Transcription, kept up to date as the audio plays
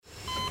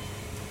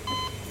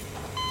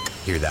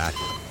Hear that?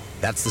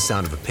 That's the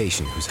sound of a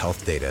patient whose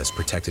health data is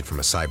protected from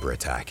a cyber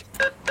attack.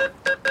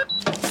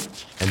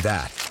 And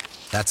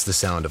that's the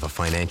sound of a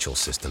financial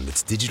system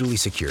that's digitally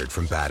secured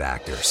from bad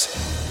actors.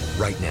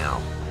 Right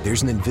now,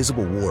 there's an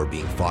invisible war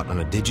being fought on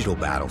a digital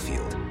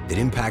battlefield that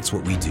impacts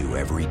what we do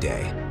every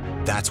day.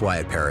 That's why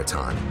at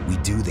Peraton, we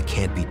do the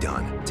can't be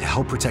done to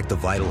help protect the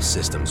vital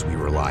systems we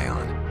rely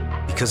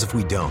on. Because if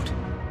we don't,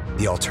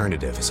 the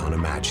alternative is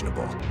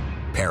unimaginable.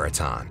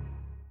 Peraton.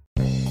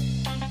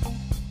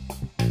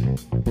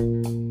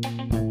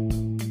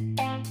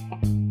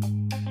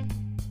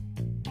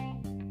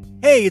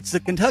 Hey, it's the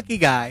Kentucky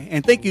Guy,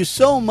 and thank you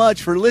so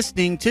much for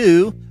listening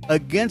to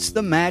Against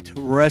the Mat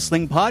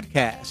Wrestling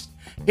Podcast.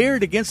 Here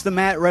at Against the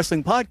Mat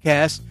Wrestling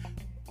Podcast,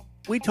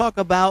 we talk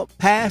about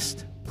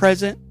past,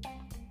 present,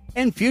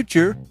 and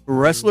future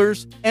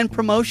wrestlers and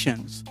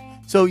promotions.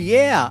 So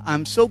yeah,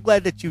 I'm so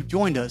glad that you've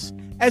joined us.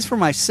 As for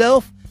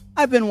myself,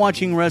 I've been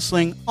watching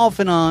wrestling off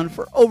and on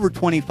for over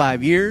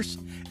 25 years,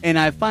 and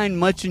I find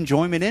much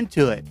enjoyment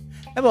into it.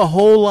 I have a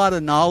whole lot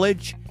of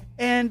knowledge,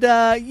 and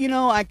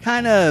I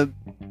kind of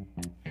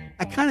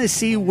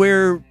see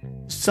where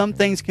some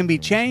things can be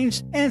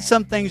changed and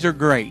some things are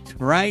great,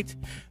 right?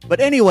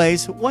 But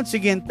anyways, once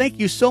again, thank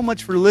you so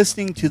much for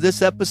listening to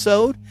this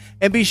episode,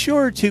 and be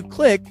sure to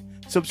click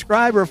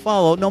subscribe or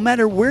follow no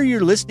matter where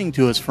you're listening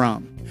to us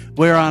from.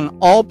 We're on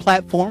all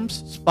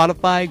platforms: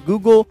 Spotify,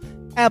 Google,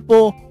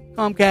 Apple,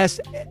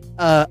 Comcast,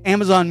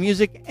 Amazon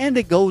Music, and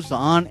it goes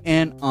on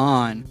and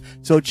on.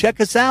 So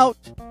check us out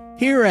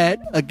here at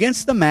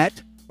Against the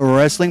Mat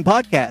Wrestling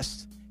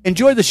Podcast.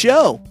 Enjoy the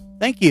show.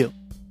 Thank you.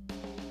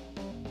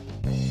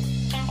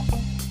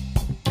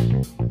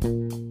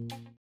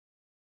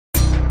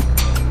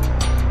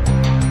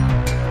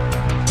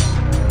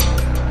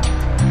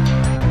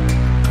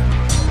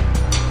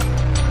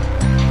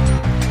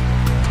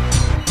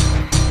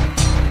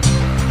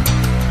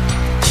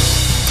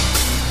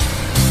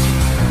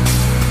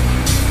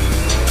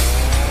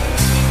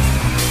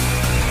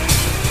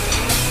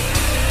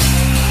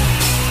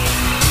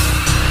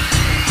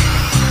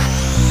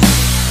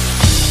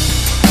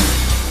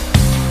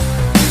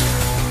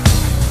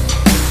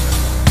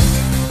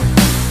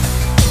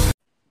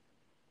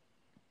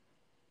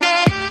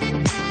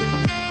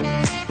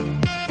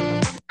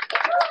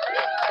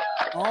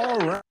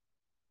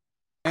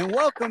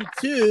 Welcome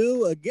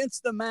to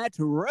Against the Mat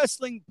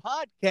Wrestling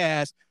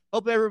Podcast.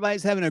 Hope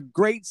everybody's having a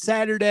great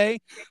Saturday.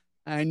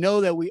 I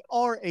know that we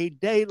are a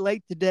day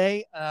late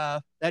today.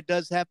 That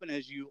does happen,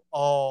 as you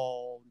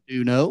all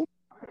do know.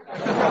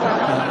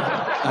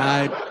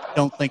 I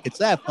don't think it's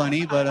that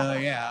funny, but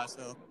yeah.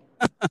 So,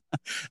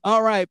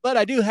 all right. But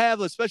I do have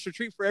a special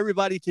treat for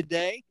everybody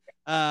today.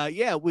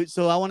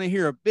 So I want to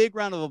hear a big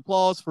round of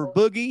applause for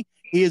Boogie.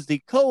 He is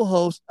the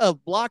co-host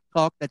of Block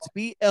Talk. That's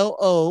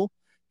BLOKKTALK.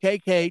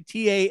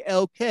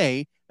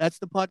 That's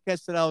the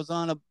podcast that I was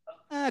on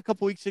a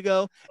couple weeks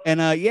ago.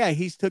 And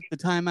he's took the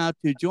time out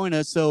to join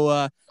us.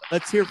 So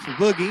let's hear from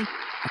Boogie.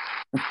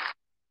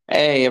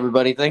 Hey,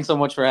 everybody. Thanks so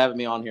much for having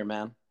me on here,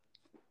 man.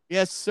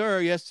 Yes,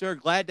 sir. Yes, sir.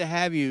 Glad to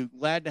have you.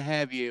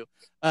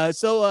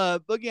 So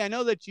Boogie, I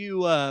know that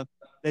you are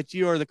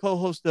the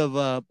co-host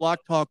of Block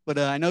Talk, but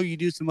I know you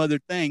do some other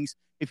things.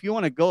 If you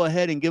want to go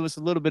ahead and give us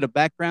a little bit of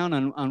background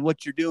on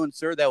what you're doing,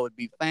 sir, that would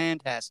be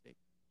fantastic.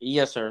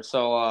 Yes, sir.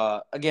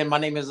 So, again, my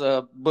name is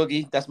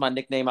Boogie. That's my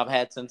nickname I've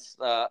had since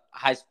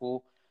high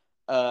school.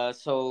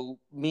 So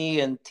me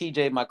and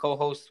TJ, my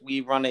co-host,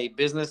 we run a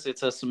business.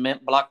 It's a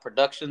Cement Block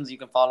Productions. You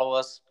can follow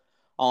us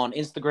on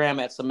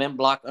Instagram at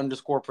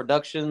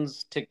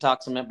cementblock_productions,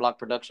 TikTok Cement Block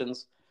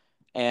Productions.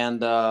 And,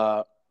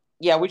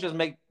 we just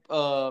make,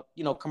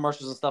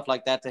 commercials and stuff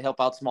like that to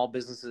help out small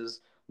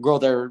businesses grow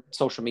their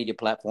social media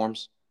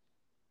platforms.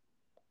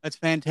 That's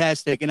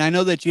fantastic. And I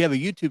know that you have a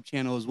YouTube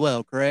channel as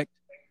well, correct?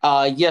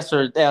 Yes,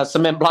 sir.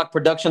 Cement Block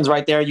Productions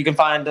right there. You can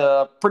find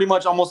pretty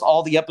much almost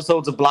all the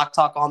episodes of Block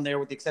Talk on there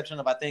with the exception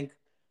of, I think,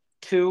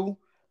 2.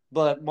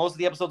 But most of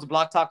the episodes of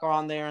Block Talk are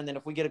on there. And then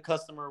if we get a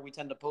customer, we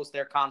tend to post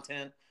their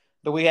content.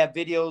 But we have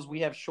videos.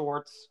 We have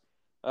shorts.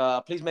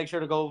 Please make sure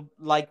to go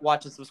like,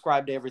 watch, and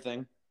subscribe to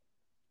everything.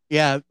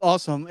 Yeah,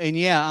 awesome. And,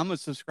 yeah, I'm a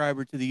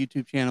subscriber to the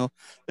YouTube channel.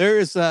 There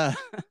is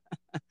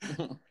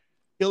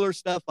killer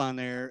stuff on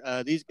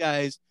there. These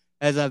guys,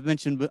 as I've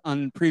mentioned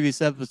on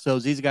previous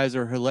episodes, these guys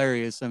are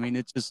hilarious. I mean,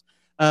 it's just,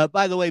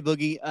 by the way,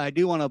 Boogie, I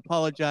do want to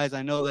apologize.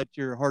 I know that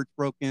your heart's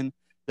broken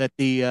that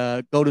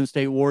the Golden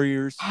State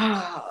Warriors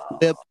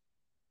whipped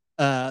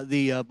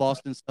the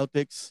Boston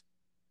Celtics.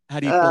 How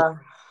do you feel?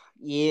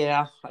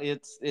 Yeah,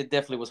 it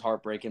definitely was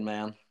heartbreaking,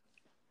 man.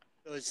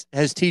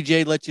 Has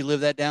TJ let you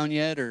live that down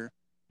yet, or?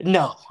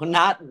 No,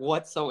 not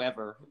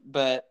whatsoever.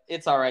 But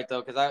it's all right,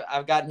 though, because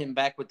I've gotten him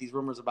back with these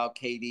rumors about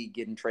KD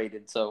getting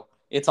traded. So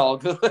it's all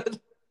good.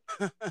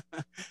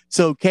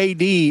 So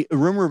KD, a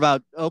rumor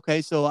about,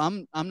 okay, so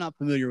I'm not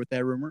familiar with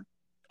that rumor.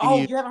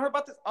 You haven't heard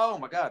about this? Oh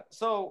my God.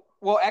 So,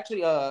 well,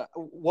 actually,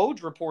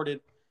 Woj reported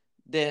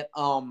that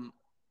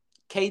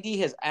KD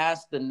has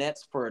asked the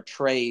Nets for a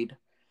trade,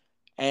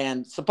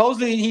 and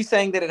supposedly he's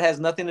saying that it has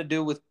nothing to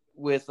do with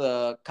with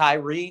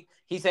Kyrie.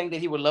 He's saying that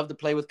he would love to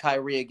play with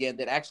Kyrie again.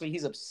 That actually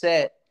he's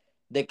upset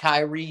that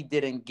Kyrie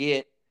didn't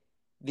get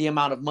the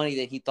amount of money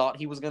that he thought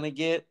he was going to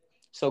get.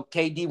 So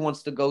KD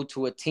wants to go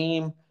to a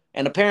team.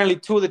 And apparently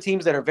two of the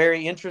teams that are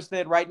very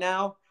interested right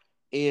now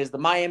is the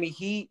Miami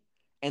Heat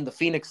and the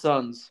Phoenix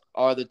Suns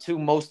are the two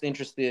most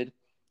interested.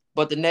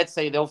 But the Nets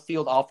say they'll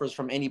field offers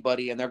from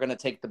anybody, and they're going to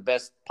take the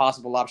best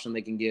possible option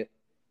they can get.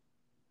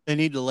 They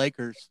need the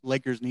Lakers.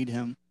 Lakers need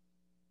him.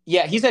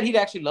 Yeah, he said he'd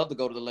actually love to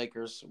go to the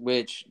Lakers,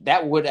 which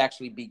that would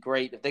actually be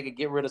great if they could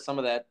get rid of some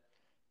of that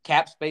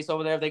cap space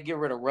over there. If they get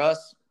rid of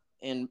Russ,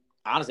 and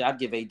honestly, I'd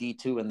give AD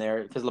too in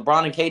there because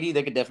LeBron and KD,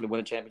 they could definitely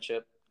win a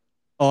championship.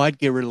 Oh, I'd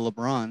get rid of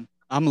LeBron.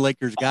 I'm a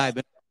Lakers guy,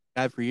 been a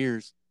guy for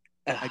years.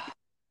 I'd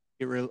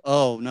get rid of.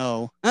 Oh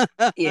no.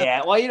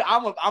 Yeah,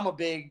 well, I'm a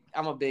big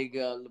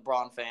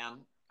LeBron fan.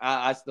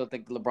 I still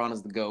think LeBron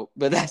is the GOAT,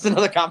 but that's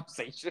another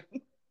conversation.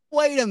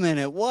 Wait a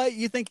minute. What?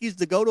 You think he's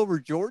the GOAT over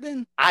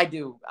Jordan? I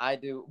do.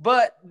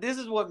 But this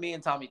is what me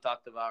and Tommy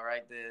talked about,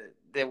 right?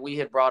 That we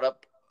had brought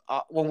up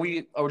when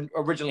we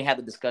originally had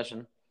the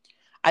discussion.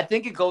 I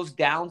think it goes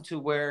down to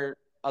where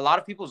a lot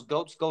of people's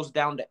GOATs goes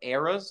down to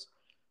eras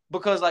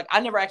because, like, I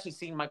never actually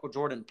seen Michael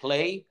Jordan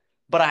play,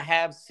 but I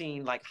have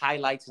seen, like,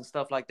 highlights and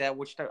stuff like that,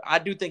 which I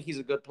do think he's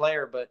a good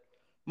player. But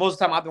most of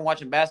the time I've been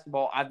watching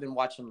basketball, I've been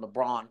watching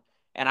LeBron,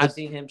 and I've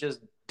seen him just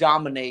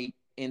dominate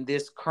in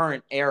this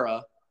current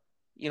era.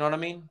 You know what I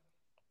mean?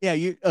 Yeah,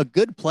 you a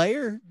good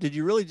player? Did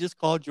you really just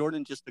call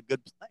Jordan just a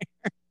good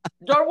player?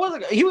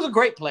 Jordan he was a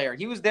great player.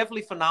 He was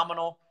definitely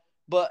phenomenal.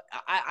 But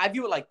I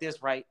view it like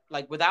this, right?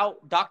 Like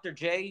without Dr.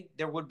 J,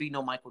 there would be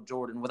no Michael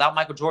Jordan. Without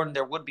Michael Jordan,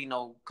 there would be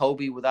no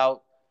Kobe.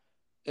 Without,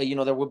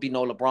 there would be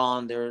no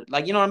LeBron. There,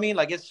 like, you know what I mean?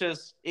 Like it's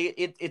just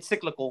it's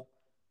cyclical.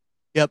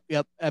 Yep,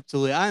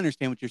 absolutely. I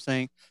understand what you're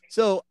saying.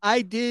 So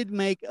I did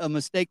make a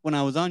mistake when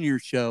I was on your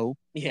show.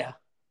 Yeah.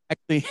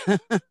 Actually,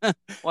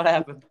 what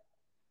happened?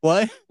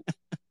 What?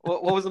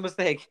 What was the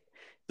mistake?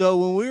 So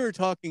when we were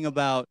talking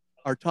about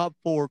our top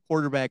 4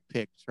 quarterback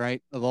picks,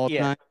 right, of all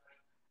time.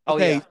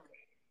 Okay. Oh, yeah.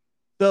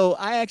 So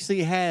I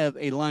actually have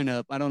a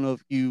lineup. I don't know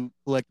if you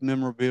collect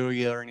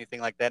memorabilia or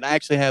anything like that. I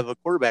actually have a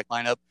quarterback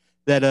lineup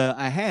that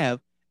I have.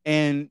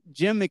 And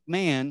Jim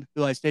McMahon,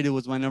 who I stated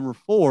was my number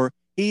 4,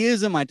 he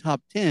is in my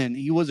top 10.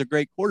 He was a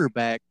great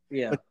quarterback.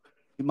 Yeah.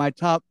 But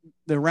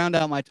the round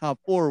out my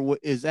top 4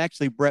 is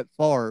actually Brett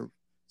Favre.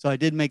 So I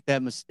did make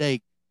that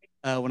mistake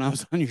when I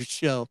was on your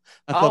show.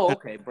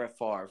 Okay. Brett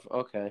Favre.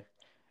 Okay.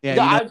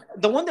 Yeah,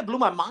 the one that blew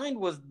my mind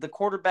was the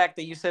quarterback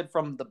that you said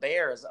from the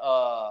Bears.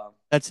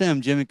 That's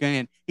him, Jim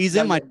McMahon. He's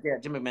Jim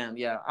McMahon.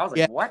 Yeah, I was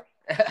like, what?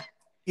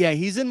 Yeah,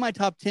 he's in my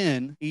top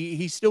 10.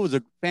 He still was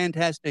a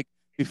fantastic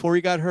before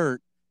he got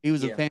hurt. He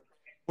was a fantastic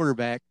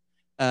quarterback.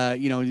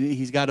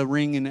 He's got a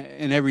ring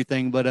and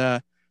everything,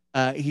 but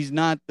he's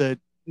not the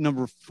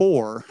number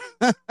 4.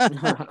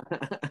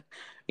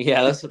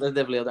 Yeah, that's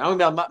definitely. I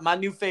mean, my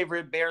new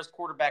favorite Bears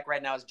quarterback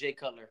right now is Jay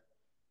Cutler,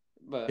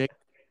 but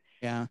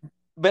yeah.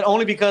 But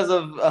only because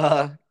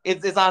of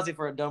it's honestly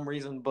for a dumb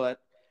reason. But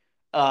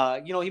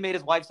he made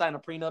his wife sign a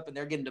prenup, and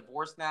they're getting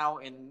divorced now.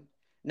 And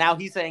now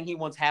he's saying he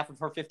wants half of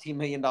her $15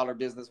 million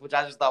business, which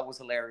I just thought was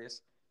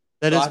hilarious.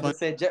 That is fun. I just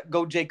said,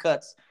 go Jay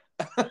Cuts.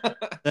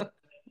 That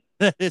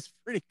is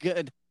pretty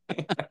good.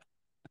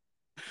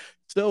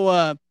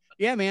 So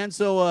yeah, man.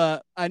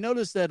 So I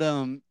noticed that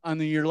on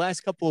your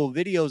last couple of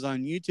videos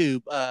on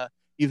YouTube,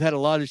 you've had a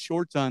lot of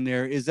shorts on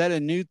there. Is that a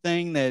new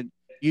thing that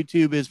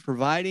YouTube is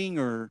providing,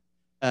 or?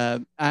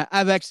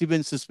 I've actually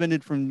been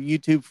suspended from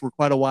YouTube for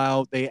quite a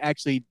while. They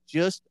actually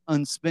just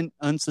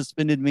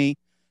unsuspended me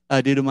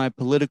due to my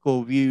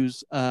political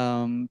views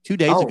 2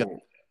 days ago.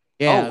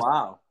 Yeah. Oh,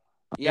 wow.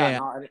 Yeah.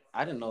 No,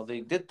 I didn't know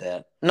they did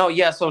that. No,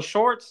 yeah. So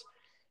shorts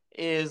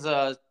is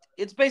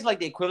it's basically like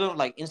the equivalent of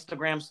like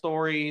Instagram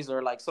stories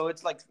or like, so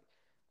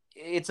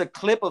it's a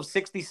clip of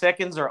 60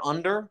 seconds or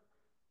under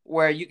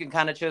where you can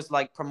kind of just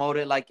like promote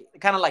it, like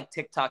kind of like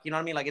TikTok. You know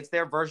what I mean? Like it's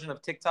their version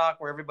of TikTok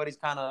where everybody's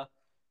kind of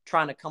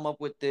trying to come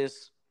up with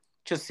this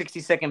just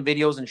 60-second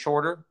videos and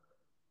shorter.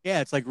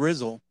 Yeah, it's like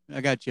Rizzle.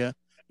 I got you.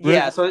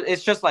 Yeah, so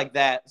it's just like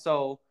that.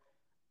 So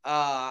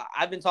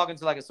I've been talking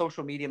to like a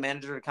social media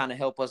manager to kind of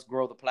help us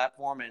grow the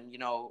platform. And,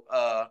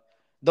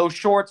 those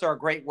shorts are a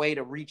great way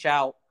to reach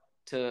out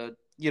to,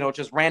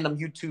 just random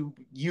YouTube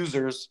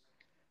users.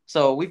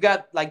 So we've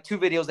got like 2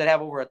 videos that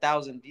have over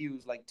 1,000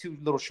 views, like 2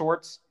 little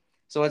shorts.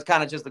 So it's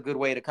kind of just a good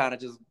way to kind of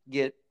just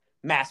get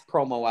mass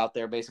promo out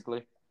there,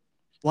 basically.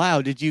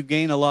 Wow. Did you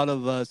gain a lot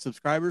of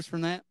subscribers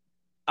from that?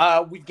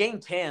 We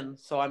gained 10.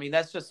 So, I mean,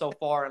 that's just so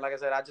far. And like I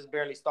said, I just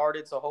barely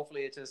started. So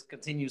hopefully it just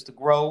continues to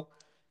grow.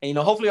 And,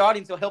 hopefully our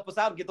audience will help us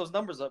out and get those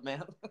numbers up,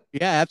 man.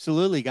 Yeah,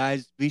 absolutely,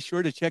 guys. Be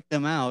sure to check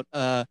them out.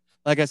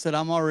 Like I said,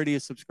 I'm already a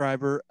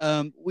subscriber.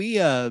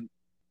 YouTube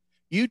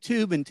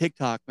and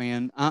TikTok,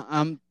 man.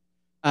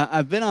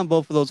 I've been on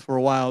both of those for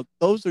a while.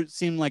 Those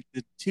seem like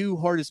the 2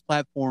 hardest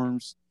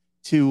platforms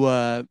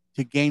to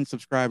gain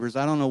subscribers.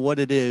 I don't know what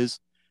it is.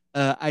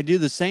 I do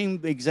the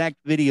same exact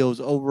videos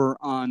over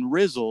on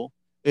Rizzle.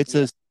 It's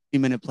a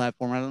 60-minute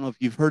platform. I don't know if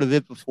you've heard of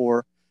it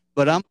before,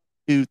 but I'm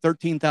to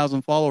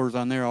 13,000 followers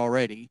on there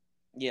already.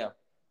 Yeah.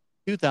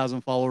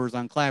 2,000 followers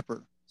on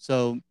Clapper.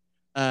 So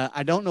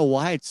I don't know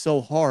why it's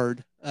so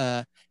hard.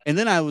 And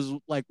then I was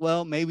like,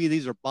 well, maybe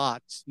these are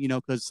bots,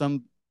 because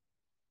some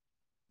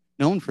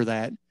known for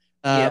that.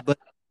 Yeah. But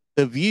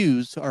the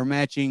views are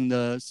matching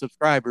the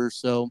subscribers.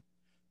 So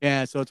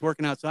yeah, so it's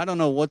working out. So I don't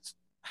know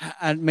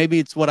maybe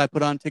it's what I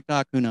put on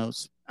TikTok. Who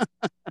knows?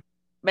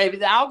 Maybe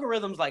the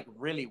algorithm's like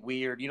really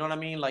weird. You know what I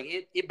mean? Like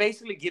it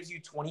basically gives you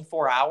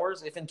 24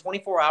 hours. If in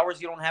 24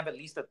 hours you don't have at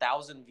least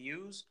 1,000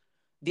 views,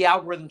 the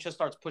algorithm just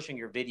starts pushing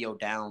your video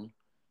down.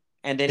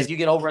 And then if you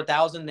get over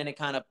 1,000, then it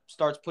kind of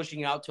starts pushing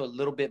you out to a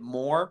little bit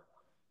more.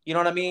 You know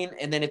what I mean?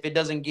 And then if it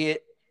doesn't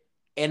get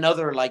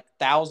another like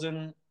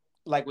 1,000,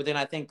 like within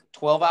I think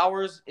 12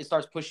 hours, it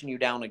starts pushing you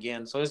down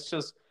again. So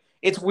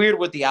it's weird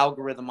with the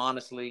algorithm,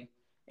 honestly.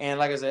 And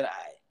like I said,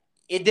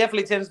 it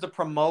definitely tends to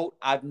promote.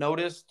 I've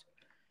noticed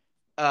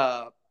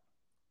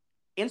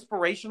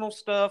inspirational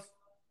stuff,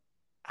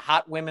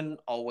 hot women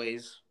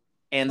always,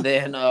 and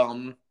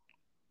then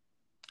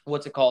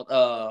what's it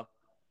called?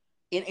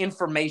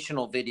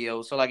 Informational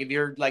videos. So like if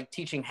you're like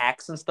teaching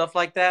hacks and stuff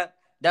like that,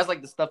 that's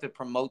like the stuff it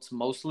promotes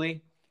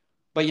mostly.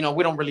 But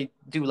we don't really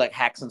do like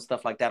hacks and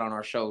stuff like that on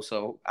our show.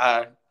 So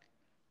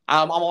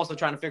I'm also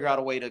trying to figure out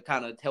a way to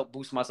kind of help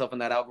boost myself in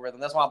that algorithm.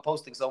 That's why I'm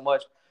posting so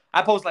much.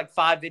 I post like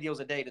 5 videos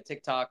a day to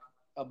TikTok,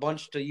 a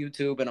bunch to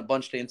YouTube, and a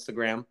bunch to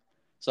Instagram.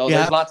 So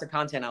there's lots of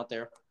content out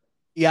there.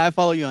 Yeah, I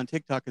follow you on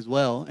TikTok as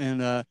well,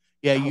 and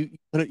yeah,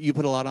 you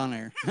put a lot on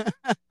there.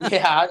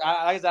 Yeah,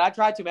 I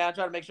try to, man. I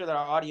try to make sure that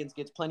our audience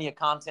gets plenty of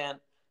content,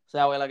 so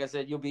that way, like I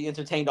said, you'll be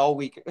entertained all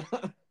week.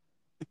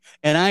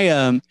 And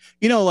I,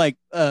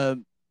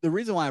 the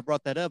reason why I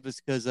brought that up is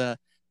because,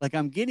 like,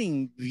 I'm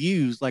getting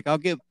views. Like, I'll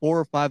get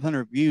 400 or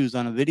 500 views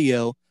on a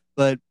video,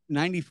 but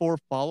 94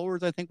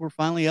 followers, I think we're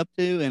finally up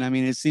to. And I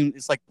mean,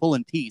 it's like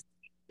pulling teeth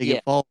to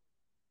get followers.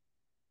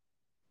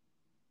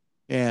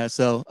 Yeah.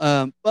 So,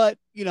 but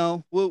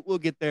we'll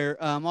get there.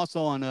 I'm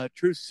also on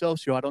Truth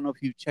Social. I don't know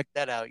if you've checked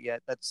that out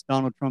yet. That's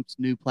Donald Trump's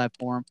new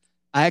platform.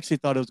 I actually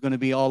thought it was going to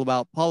be all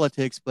about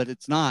politics, but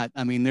it's not.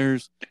 I mean,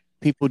 there's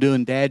people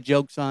doing dad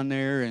jokes on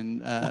there,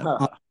 and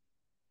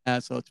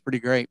so it's pretty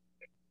great.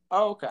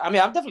 Oh, okay. I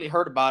mean, I've definitely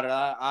heard about it.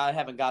 I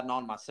haven't gotten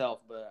on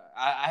myself, but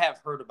I have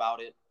heard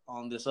about it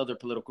on this other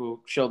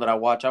political show that I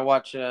watch. I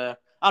watch. I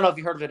don't know if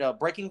you heard of it.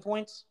 Breaking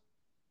Points.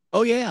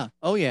 Oh yeah.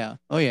 Oh yeah.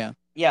 Oh yeah.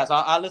 Yeah. So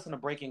I listen to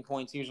Breaking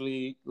Points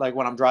usually, like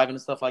when I'm driving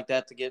and stuff like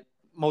that, to get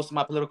most of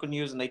my political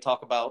news, and they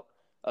talk about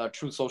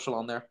Truth Social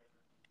on there.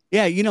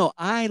 Yeah.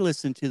 I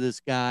listen to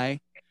this guy.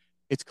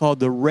 It's called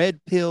the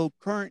Red Pill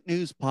Current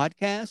News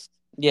Podcast.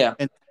 Yeah.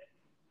 And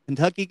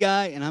Kentucky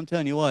guy, and I'm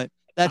telling you what,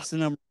 that's the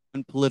number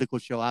one political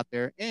show out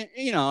there. And,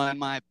 in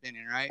my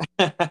opinion, right?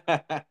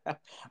 Well,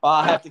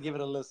 I'll have to give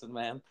it a listen,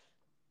 man.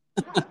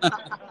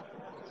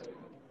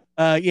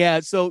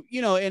 Yeah. So,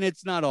 and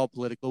it's not all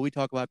political. We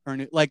talk about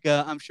current, like,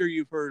 I'm sure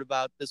you've heard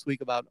about this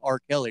week about R.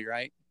 Kelly,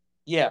 right?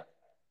 Yeah.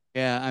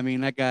 Yeah. I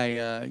mean, that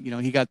guy,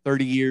 he got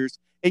 30 years.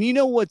 And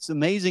what's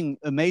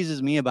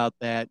amazes me about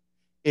that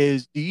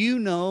is, do you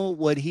know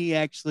what he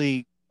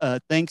actually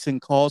thinks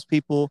and calls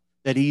people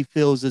that he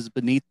feels is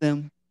beneath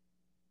them?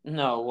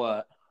 No,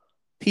 what?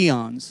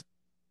 Peons.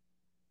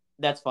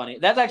 That's funny.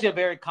 That's actually a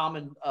very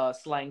common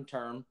slang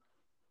term.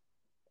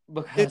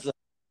 Because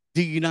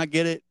do you not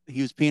get it?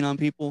 He was peeing on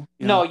people.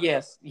 No,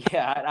 yes,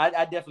 yeah,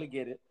 I definitely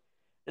get it.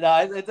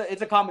 No,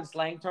 it's a common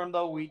slang term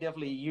though. We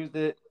definitely used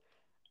it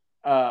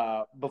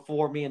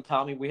before. Me and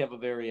Tommy, we have a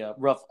very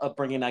rough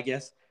upbringing, I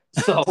guess.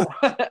 So,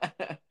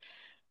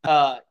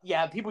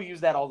 yeah, people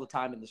use that all the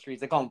time in the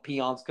streets. They call them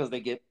peons because they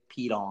get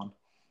peed on.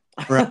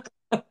 Right.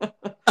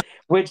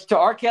 Which to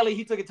R. Kelly,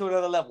 he took it to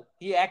another level.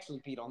 He actually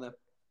peed on them.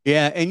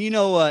 Yeah, and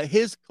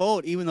his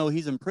cult, even though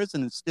he's in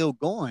prison, is still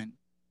going.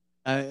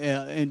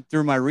 And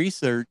through my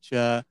research,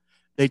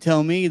 they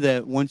tell me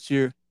that once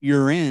you're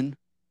in,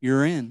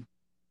 you're in.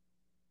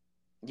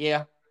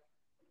 Yeah.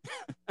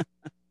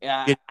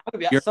 Yeah.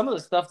 Some of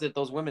the stuff that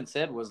those women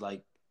said was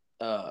like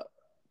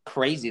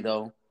crazy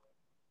though.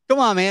 Come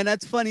on, man.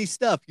 That's funny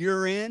stuff.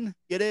 You're in.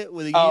 Get it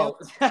with a U? Oh.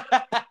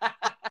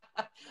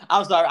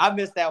 I'm sorry. I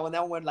missed that one.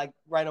 That went like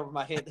right over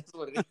my head. That's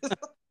what it is.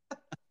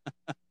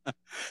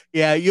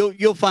 Yeah,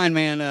 you'll find,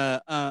 man.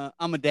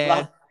 I'm a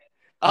dad.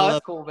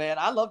 That's cool, man.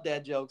 I love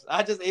dad jokes.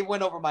 It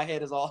went over my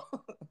head is all.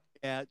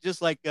 Yeah,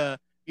 just like the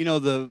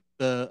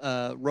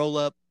roll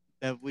up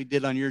that we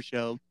did on your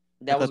show.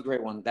 That was a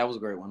great one.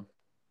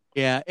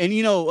 Yeah, and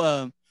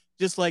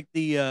just like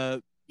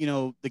the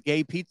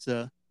gay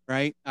pizza,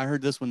 right? I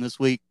heard this one this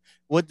week.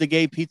 What'd the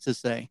gay pizza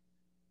say?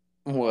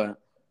 What?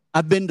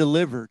 I've been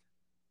delivered.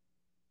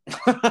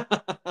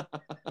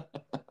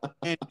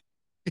 And,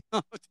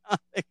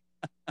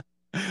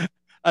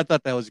 I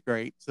thought that was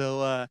great.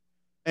 So,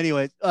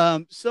 anyways,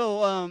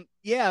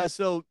 yeah.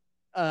 So,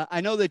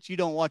 I know that you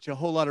don't watch a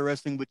whole lot of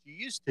wrestling, but you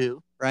used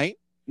to, right?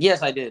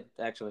 Yes, I did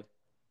actually.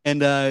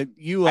 And I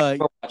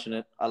watching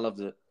it. I loved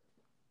it.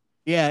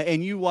 Yeah,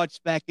 and you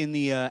watched back in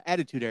the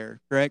Attitude Era,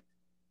 correct?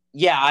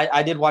 Yeah,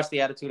 I did watch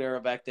the Attitude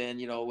Era back then,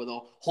 with a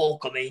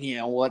Hulkamania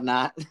and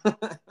whatnot.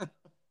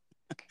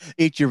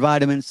 Eat your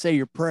vitamins, say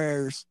your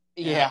prayers.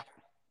 Yeah.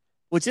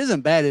 Which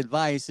isn't bad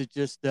advice. It's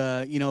just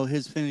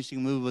his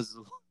finishing move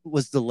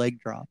was the leg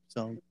drop.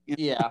 So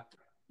Yeah.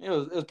 It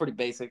was pretty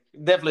basic.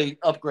 Definitely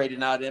upgraded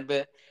now then.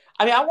 But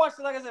I mean, I watched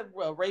it, like I said,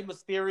 Rey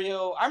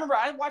Mysterio. I remember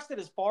I watched it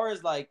as far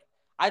as like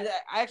I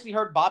actually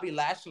heard Bobby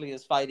Lashley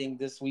is fighting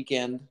this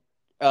weekend,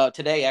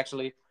 today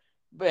actually.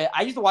 But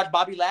I used to watch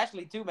Bobby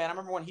Lashley too, man. I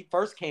remember when he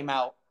first came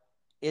out,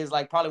 is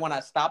like probably when I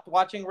stopped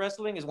watching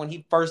wrestling, is when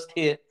he first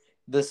hit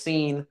the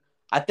scene.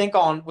 I think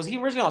was he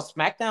originally on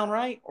SmackDown,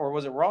 right? Or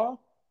was it Raw?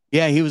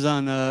 yeah, he was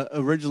on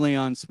originally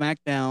on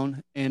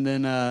SmackDown, and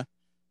then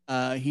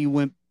he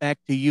went back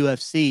to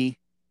UFC,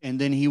 and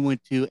then he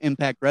went to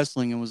Impact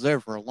Wrestling and was there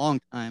for a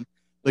long time.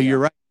 But Yeah. you're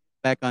right,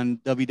 back on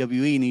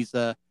WWE, and he's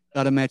got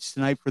a match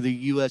tonight for the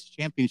U.S.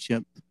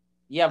 Championship.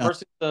 Yeah,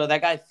 versus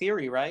that guy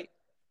Theory, right?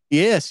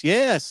 Yes,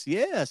 yes,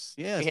 yes,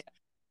 yes.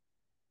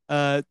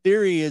 Yeah.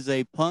 Theory is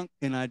a punk,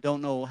 and I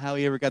don't know how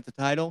he ever got the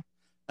title.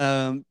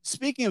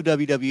 Speaking of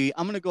WWE,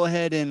 I'm going to go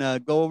ahead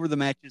and go over the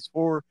matches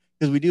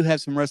because we do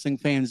have some wrestling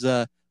fans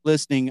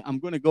listening. I'm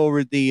going to go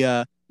over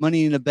the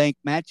Money in the Bank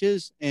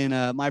matches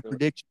and my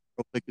prediction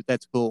real quick, if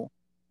that's cool.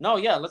 No,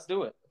 yeah, let's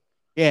do it.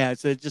 Yeah,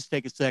 so just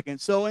take a second.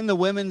 So in the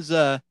women's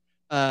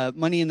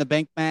Money in the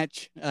Bank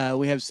match,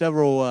 we have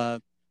several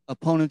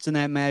opponents in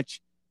that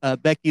match.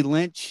 Becky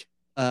Lynch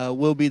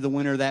will be the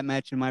winner of that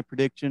match in my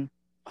prediction.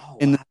 Oh,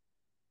 In wow.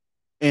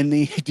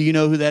 do you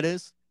know who that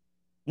is?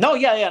 No,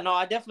 yeah, no,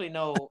 I definitely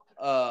know.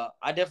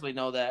 I definitely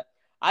know that.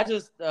 I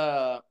just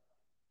because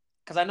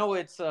I know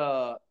it's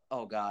oh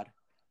god,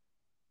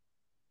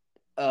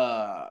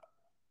 uh,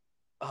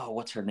 oh,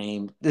 what's her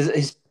name? This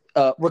is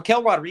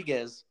Raquel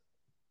Rodriguez.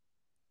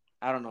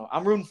 I don't know.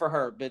 I'm rooting for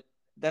her, but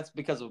that's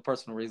because of a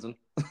personal reason.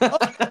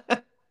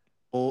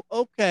 Oh,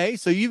 okay.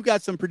 So you've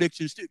got some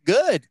predictions too.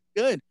 Good,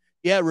 good.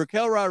 Yeah,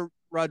 Raquel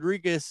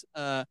Rodriguez.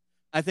 I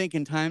think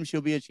in time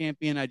she'll be a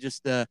champion. I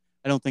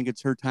don't think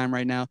it's her time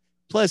right now.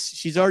 Plus,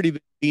 she's already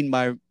been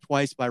beaten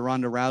twice by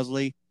Ronda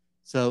Rousey,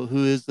 so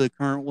who is the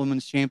current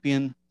women's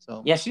champion.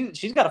 So Yeah,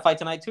 she's got a fight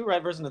tonight too,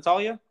 right? Versus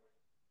Natalia.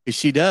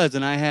 she does,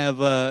 and I have.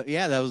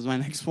 Yeah, that was my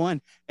next one,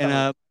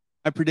 and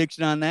my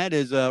prediction on that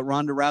is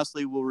Ronda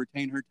Rousey will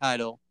retain her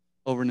title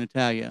over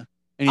Natalia.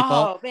 Any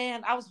thoughts? Oh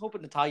man, I was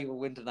hoping Natalia would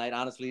win tonight,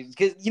 honestly,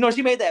 because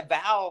she made that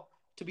vow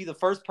to be the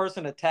first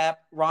person to tap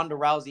Ronda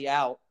Rousey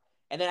out,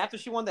 and then after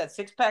she won that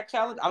 6-pack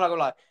challenge, I'm not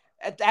gonna lie.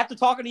 After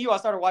talking to you, I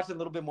started watching a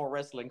little bit more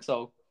wrestling,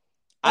 so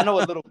I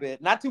know a little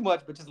bit, not too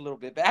much, but just a little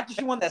bit. But after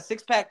she won that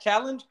 6-pack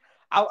challenge,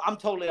 I'm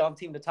totally on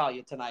Team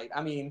Natalia tonight.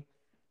 I mean,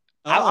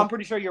 I'm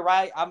pretty sure you're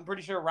right. I'm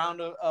pretty sure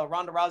Ronda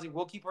Rousey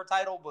will keep her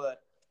title,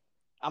 but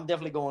I'm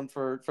definitely going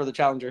for the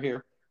challenger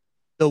here.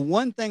 The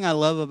one thing I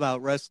love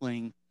about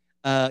wrestling,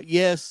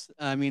 yes,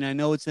 I mean, I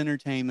know it's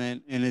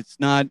entertainment and it's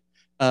not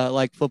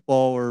like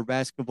football or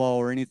basketball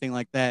or anything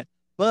like that,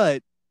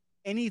 but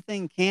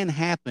anything can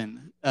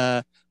happen.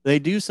 They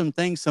do some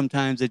things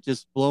sometimes that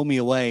just blow me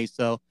away.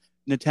 So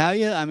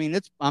Natalia, I mean,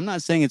 I'm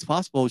not saying it's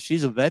possible.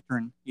 She's a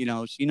veteran,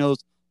 she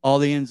knows all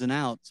the ins and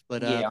outs,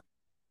 but Yeah.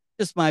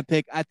 just my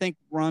pick. I think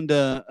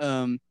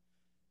Ronda,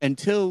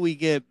 until we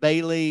get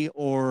Bailey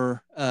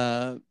or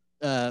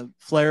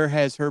Flair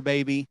has her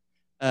baby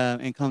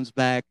and comes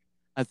back,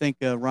 I think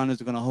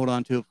Ronda's going to hold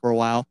on to it for a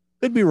while.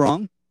 Could be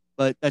wrong,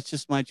 but that's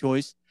just my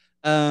choice.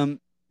 The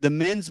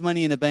men's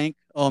Money in the Bank.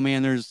 Oh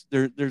man, there's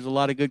a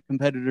lot of good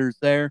competitors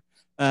there,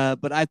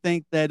 but I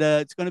think that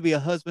it's going to be a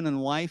husband and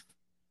wife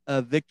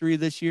victory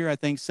this year. I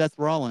think Seth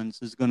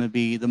Rollins is going to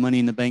be the Money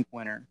in the Bank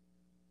winner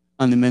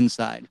on the men's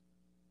side.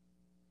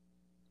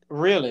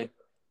 Really?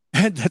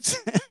 That's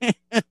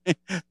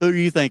who are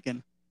you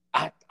thinking?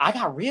 I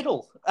got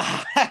Riddle.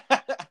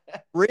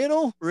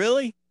 Riddle,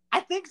 really? I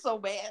think so,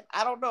 man.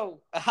 I don't know.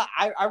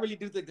 I really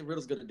do think that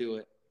Riddle's going to do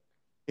it.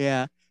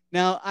 Yeah.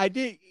 Now I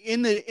did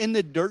in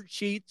the dirt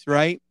sheets,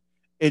 right?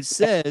 It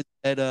says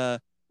that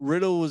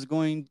Riddle was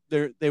going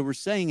there. They were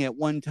saying at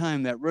one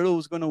time that Riddle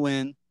was going to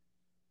win.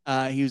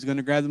 He was going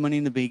to grab the money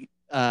in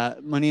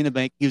the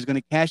bank. He was going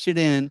to cash it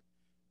in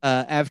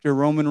after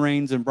Roman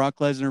Reigns and Brock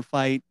Lesnar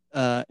fight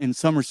in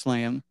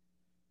SummerSlam.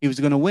 He was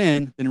going to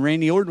win. Then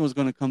Randy Orton was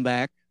going to come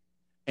back,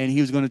 and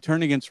he was going to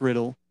turn against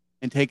Riddle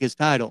and take his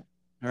title.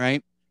 All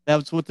right, that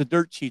was what the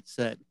dirt sheet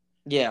said.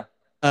 Yeah.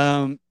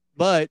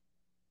 But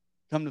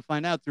come to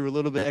find out through a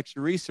little bit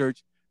extra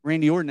research,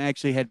 Randy Orton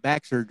actually had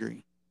back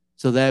surgery,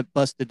 so that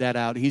busted that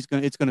out. It's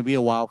going to be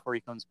a while before he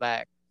comes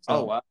back. So,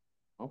 oh wow.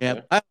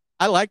 Okay. Yeah,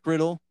 I like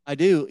Riddle. I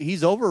do.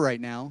 He's over right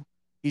now.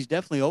 He's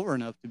definitely over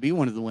enough to be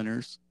one of the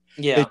winners.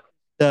 Yeah.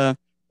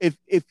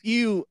 If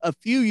you quite a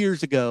few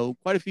years ago,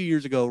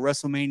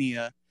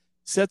 WrestleMania,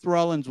 Seth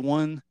Rollins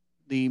won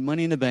the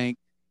Money in the Bank,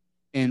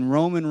 and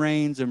Roman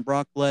Reigns and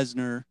Brock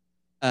Lesnar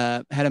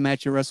had a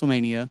match at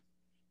WrestleMania,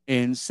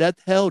 and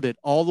Seth held it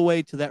all the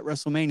way to that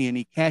WrestleMania, and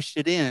he cashed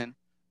it in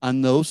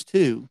on those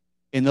two,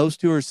 and those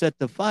two are set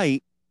to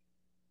fight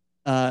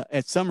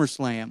at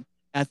SummerSlam.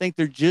 I think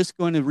they're just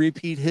going to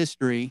repeat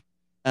history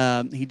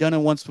He done it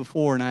once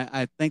before, and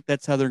I think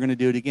that's how they're going to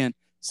do it again.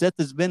 Seth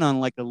has been on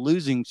like a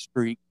losing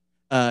streak.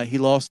 He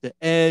lost to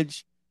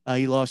Edge.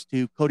 He lost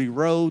to Cody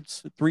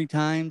Rhodes 3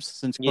 times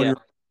since Cody Yeah.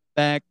 Rhodes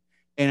back.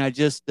 And I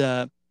just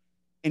and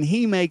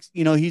he makes,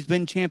 he's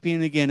been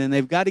champion again, and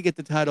they've got to get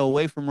the title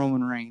away from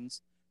Roman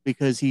Reigns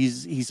because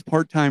he's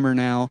part timer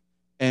now,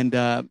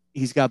 and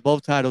he's got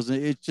both titles,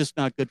 and it's just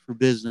not good for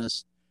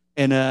business.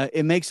 And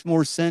it makes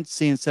more sense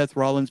seeing Seth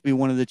Rollins be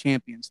one of the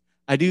champions.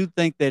 I do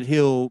think that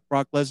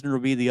Brock Lesnar will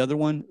be the other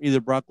one, either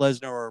Brock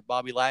Lesnar or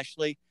Bobby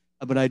Lashley,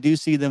 but I do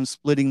see them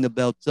splitting the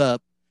belts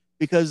up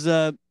because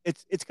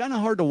it's kind of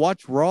hard to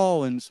watch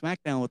Raw and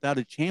SmackDown without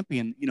a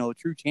champion, a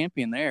true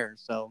champion there.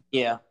 So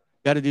Yeah.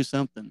 got to do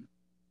something.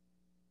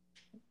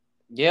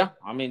 Yeah.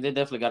 I mean, they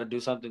definitely got to do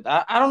something.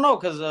 I don't know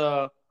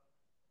because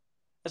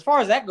as far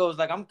as that goes,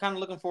 like I'm kind of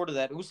looking forward to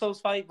that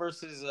Usos fight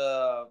versus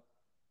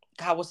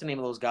God, what's the name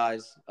of those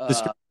guys?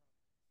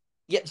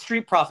 Yeah,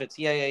 Street Profits.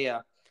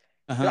 Yeah.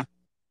 Uh-huh.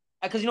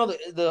 Because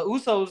the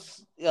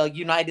Usos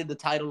united the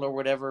title or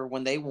whatever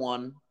when they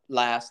won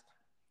last,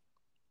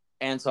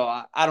 and so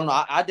I don't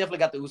know. I definitely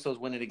got the Usos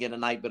winning again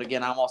tonight, but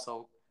again, I'm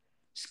also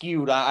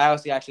skewed. I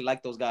honestly actually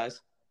like those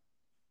guys.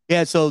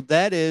 Yeah, so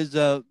that is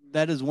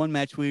one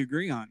match we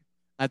agree on.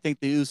 I think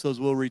the Usos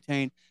will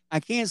retain. I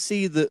can't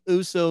see the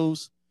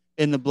Usos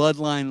in the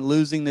Bloodline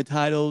losing the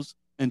titles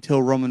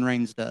until Roman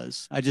Reigns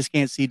does. I just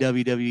can't see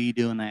WWE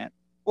doing that.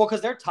 Well,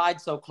 because they're tied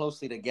so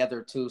closely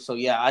together too. So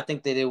yeah, I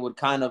think that it would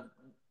kind of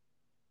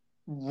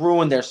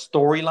ruin their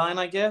storyline.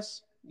 I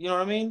guess you know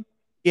what I mean.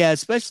 Yeah,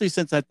 especially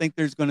since I think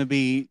there's going to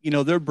be,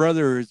 their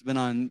brother has been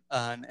on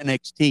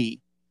NXT,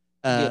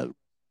 Yeah.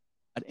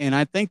 and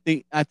I think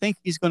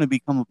he's going to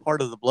become a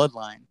part of the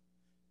Bloodline.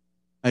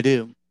 I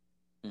do.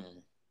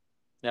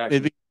 Yeah.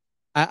 It'd be,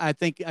 I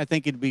think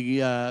it'd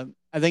be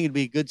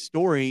a good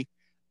story.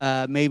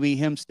 Maybe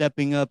him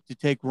stepping up to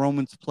take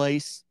Roman's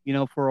place,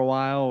 for a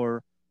while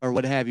or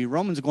what have you.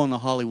 Roman's going to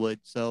Hollywood,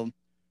 so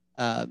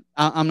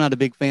I'm not a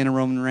big fan of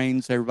Roman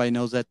Reigns. Everybody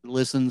knows that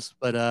listens,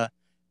 but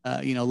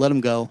let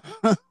him go.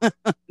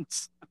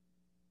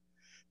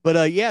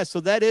 But yeah,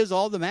 so that is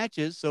all the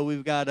matches. So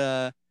we've got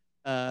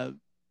the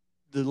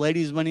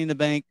ladies' Money in the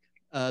Bank,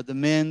 the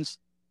men's.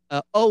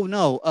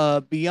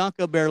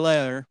 Bianca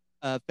Belair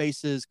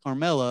faces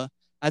Carmella.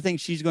 I think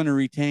she's going to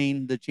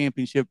retain the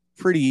championship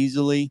pretty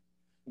easily.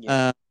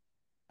 Yeah.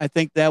 I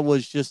think that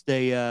was just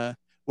a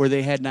where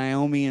they had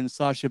Naomi and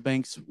Sasha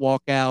Banks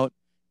walk out,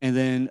 and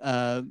then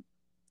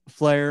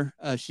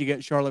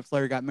Charlotte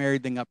Flair got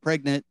married, then got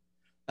pregnant,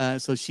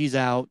 so she's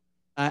out.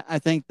 I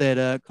think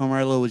that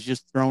Carmella was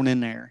just thrown in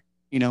there,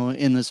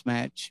 in this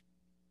match.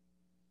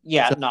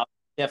 Yeah, So, no,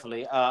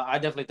 definitely. I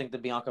definitely think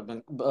that Bianca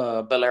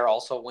Belair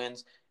also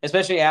wins,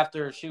 especially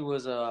after she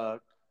was, I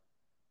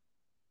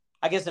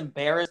guess,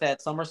 embarrassed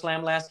at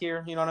SummerSlam last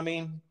year. You know what I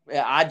mean?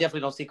 Yeah, I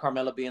definitely don't see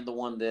Carmella being the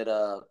one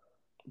that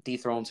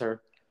dethrones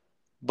her.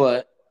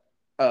 But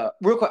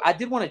real quick, I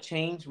did want to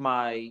change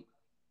my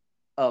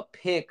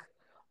pick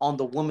on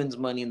the women's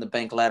Money in the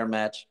Bank ladder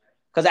match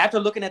because after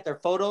looking at their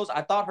photos,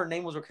 I thought her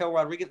name was Raquel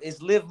Rodriguez.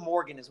 It's Liv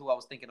Morgan is who I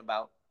was thinking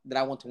about that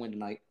I want to win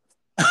tonight.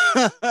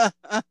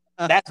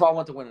 That's why I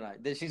want to win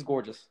tonight. She's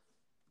gorgeous.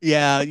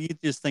 Yeah, you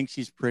just think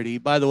she's pretty.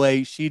 By the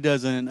way, she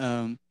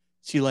doesn't.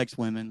 She likes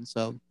women,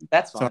 so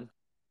that's fine.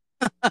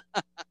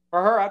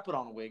 For her, I'd put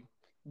on a wig,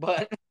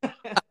 but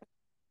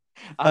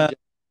I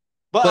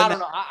don't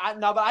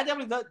know. But I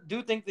definitely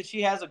do think that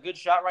she has a good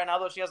shot right now.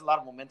 Though she has a lot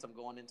of momentum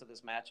going into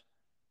this match.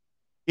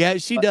 Yeah,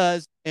 she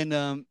does,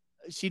 and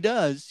she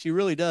does. She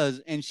really does,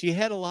 and she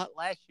had a lot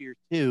last year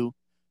too.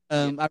 I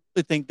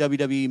really think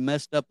WWE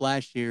messed up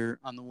last year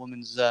on the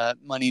women's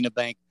Money in the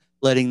Bank,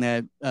 letting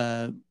that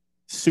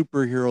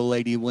superhero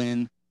lady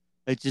win.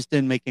 It just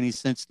didn't make any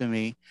sense to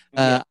me.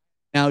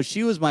 Now,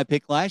 she was my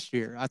pick last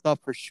year. I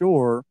thought for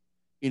sure,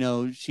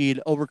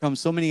 she'd overcome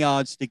so many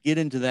odds to get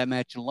into that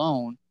match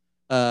alone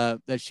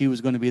that she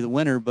was going to be the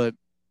winner. But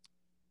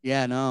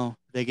yeah, no,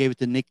 they gave it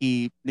to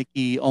Nikki,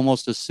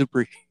 almost a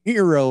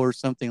superhero or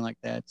something like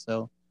that.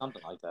 So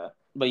something like that.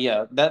 But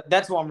yeah,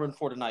 that's what I'm rooting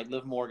for tonight.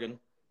 Liv Morgan,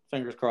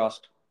 fingers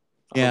crossed.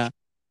 Yeah.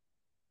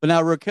 But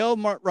now Raquel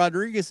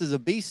Rodriguez is a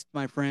beast,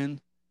 my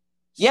friend.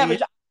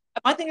 But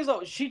my thing is,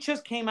 though, she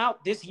just came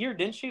out this year,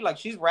 didn't she? Like,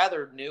 she's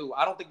rather new.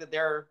 I don't think that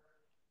they're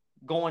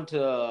going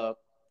to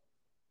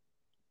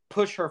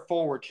push her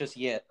forward just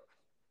yet.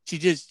 She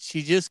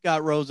just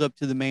got rose up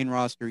to the main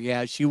roster.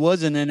 Yeah, she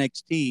was in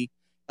NXT.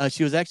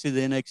 She was actually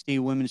the NXT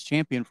Women's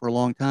Champion for a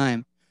long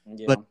time,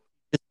 but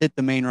just hit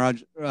the main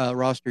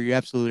roster. You're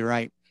absolutely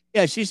right.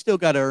 Yeah, she's still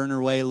got to earn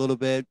her way a little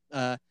bit.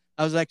 I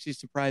was actually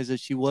surprised that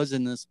she was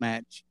in this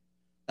match,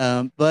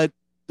 but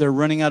they're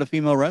running out of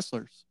female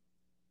wrestlers.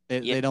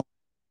 They don't.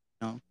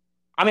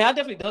 I mean, I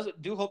definitely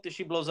do hope that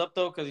she blows up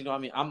though, because I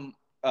mean, I'm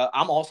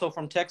also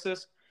from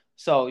Texas,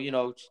 so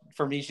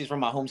for me, she's from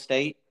my home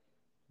state,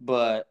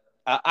 but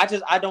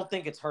I don't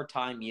think it's her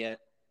time yet.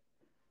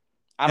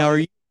 I don't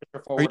think push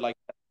her forward like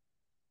that.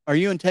 Are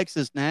you in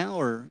Texas now,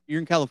 or you're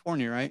in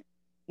California, right?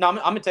 No,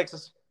 I'm in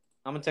Texas.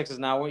 I'm in Texas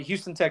now. We're in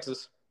Houston,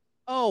 Texas.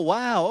 Oh,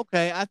 wow.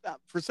 Okay. I thought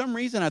for some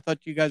reason I thought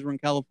you guys were in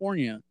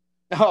California.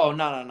 Oh,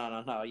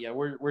 no. Yeah,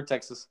 we're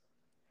Texas.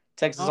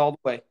 Texas Oh, all the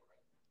way.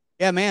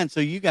 yeah, man. So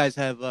you guys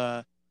have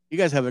a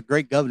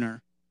great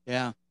governor.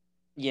 Yeah.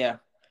 Yeah.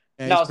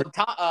 Yeah, he's No, so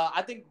pretty.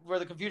 I think where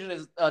the confusion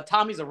is,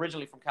 Tommy's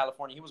originally from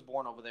California. He was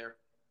born over there,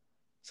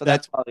 so that's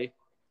That's probably.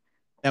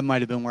 that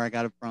might have been where I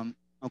got it from.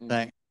 Mhm.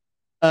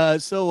 Okay.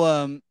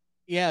 So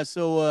yeah,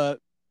 so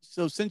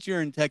since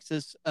you're in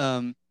Texas,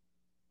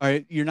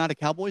 you're not a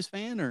Cowboys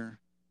fan or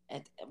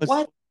And what's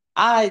what?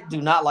 I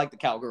do not like the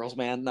Cowgirls,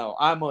 man. No,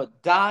 I'm a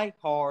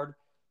die-hard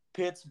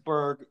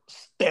Pittsburgh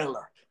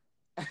Steeler.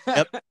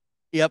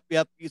 yep,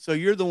 yep. So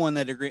you're the one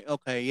that agree.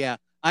 Okay, yeah.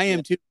 I Yeah.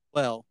 am too as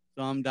well.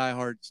 So I'm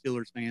diehard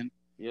Steelers fan.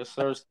 Yes,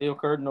 sir. Steel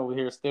curtain over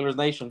here, Steelers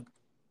Nation.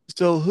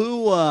 So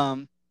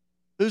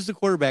who's the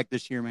quarterback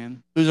this year,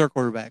 man? Who's our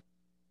quarterback?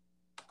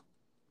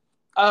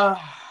 Uh,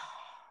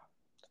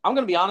 I'm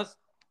gonna be honest.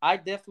 I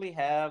definitely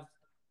have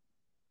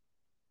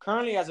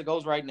currently, as it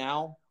goes right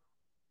now,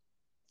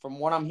 from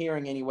what I'm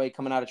hearing anyway,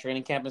 coming out of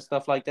training camp and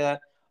stuff like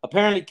that.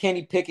 Apparently,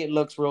 Kenny Pickett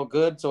looks real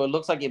good, so it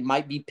looks like it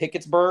might be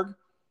Pickettsburg,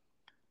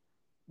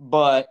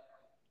 but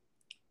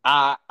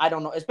I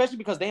don't know, especially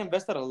because they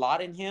invested a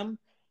lot in him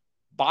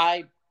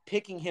by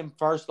picking him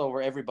first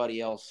over everybody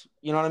else.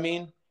 You know what I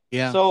mean?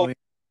 Yeah. Oh, So yeah.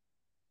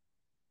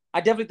 I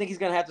definitely think he's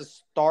going to have to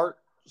start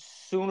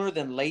sooner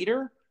than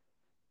later.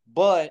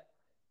 But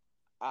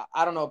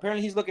I don't know.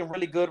 Apparently, he's looking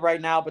really good right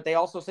now. But they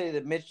also say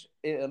that Mitch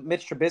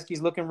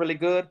Trubisky's looking really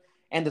good,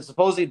 and that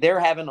supposedly they're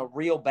having a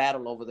real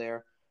battle over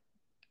there.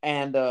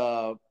 And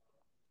that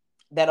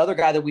other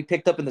guy that we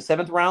picked up in the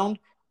seventh round,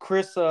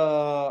 Chris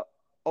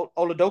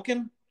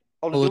Oladokin,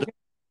 Hold it. Oladokin,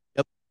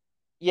 Yep.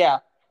 yeah.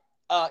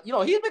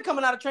 He's been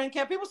coming out of training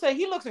camp. People say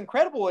he looks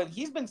incredible, and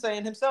he's been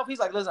saying himself, he's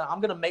like, listen,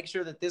 I'm gonna make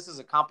sure that this is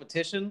a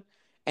competition,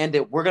 and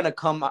that we're gonna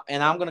come,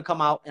 and I'm gonna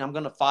come out, and I'm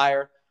gonna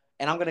fire,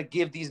 and I'm gonna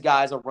give these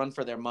guys a run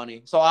for their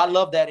money. So I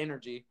love that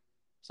energy.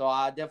 So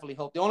I definitely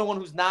hope the only one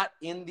who's not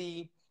in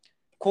the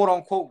quote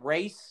unquote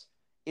race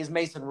is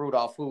Mason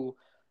Rudolph, who,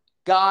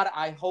 God,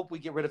 I hope we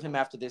get rid of him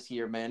after this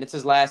year, man. It's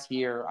his last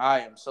year. I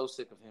am so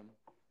sick of him.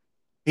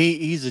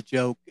 He's a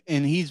joke,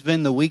 and he's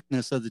been the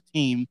weakness of the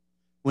team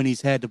when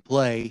he's had to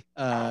play.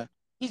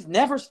 He's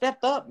never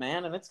stepped up,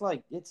 man, and it's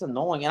like it's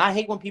annoying. And I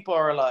hate when people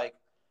are like,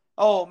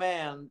 "Oh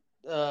man,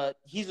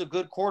 he's a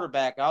good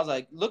quarterback." I was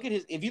like, "Look at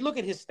his. If you look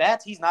at his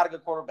stats, he's not a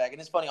good quarterback." And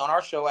it's funny on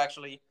our show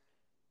actually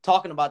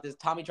talking about this.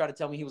 Tommy tried to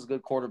tell me he was a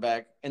good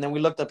quarterback, and then we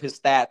looked up his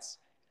stats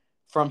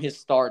from his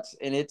starts,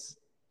 and it's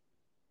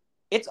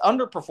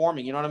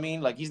underperforming. You know what I mean?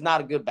 Like he's not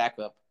a good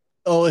backup.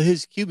 Oh,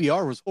 his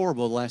QBR was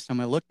horrible the last time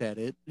I looked at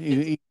it.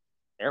 It's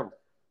terrible.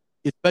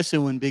 Especially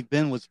when Big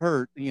Ben was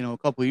hurt, a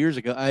couple of years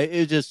ago.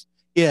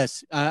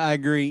 Yes, I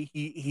agree.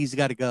 He's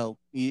got to go.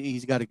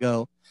 He's got to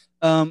go.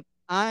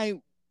 I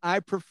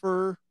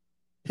prefer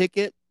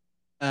Pickett.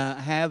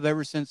 Have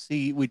ever since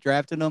we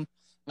drafted him.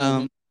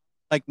 Mm-hmm.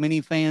 Like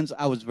many fans,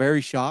 I was very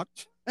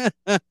shocked at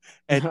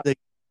the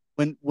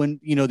when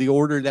the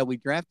order that we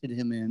drafted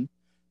him in.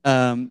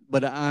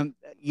 But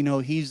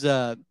he's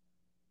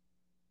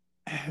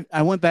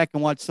I went back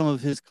and watched some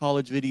of his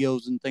college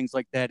videos and things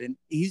like that, and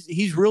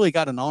he's really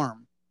got an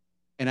arm,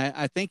 and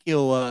I think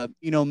he'll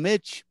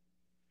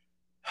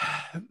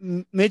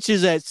Mitch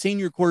is that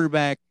senior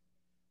quarterback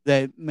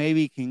that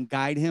maybe can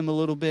guide him a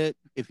little bit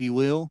if he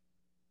will.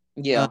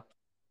 Uh, Yeah.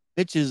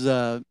 Mitch is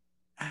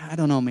I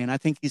don't know, man. I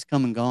think he's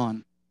come and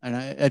gone, and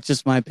that's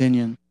just my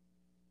opinion.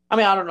 I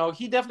mean, I don't know.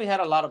 He definitely had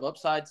a lot of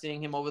upside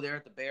seeing him over there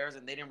at the Bears,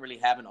 and they didn't really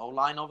have an O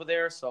line over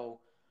there. So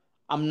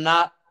I'm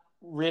not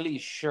really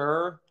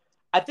sure.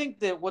 I think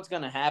that what's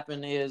going to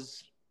happen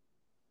is,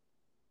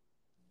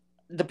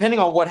 depending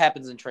on what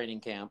happens in training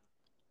camp,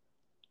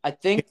 I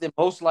think that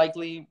most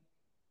likely,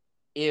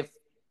 if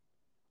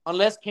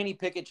unless Kenny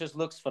Pickett just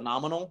looks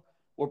phenomenal,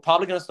 we're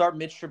probably going to start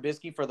Mitch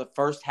Trubisky for the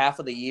first half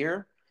of the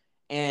year.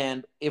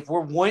 And if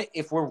we're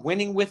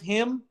winning with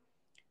him,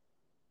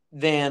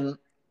 then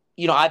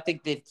I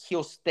think that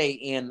he'll stay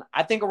in.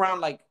 I think around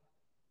like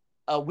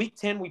week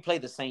 10 we play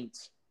the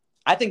Saints.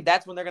 I think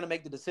that's when they're going to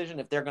make the decision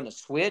if they're going to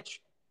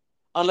switch.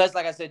 Unless,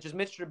 like I said, just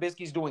Mitch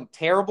Trubisky's doing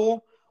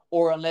terrible,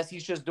 or unless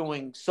he's just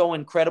doing so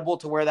incredible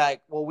to where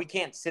we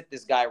can't sit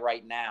this guy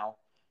right now.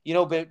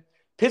 But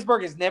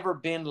Pittsburgh has never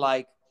been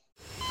like.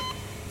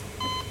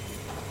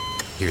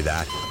 Hear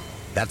that?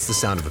 That's the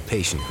sound of a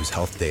patient whose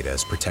health data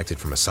is protected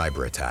from a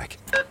cyber attack.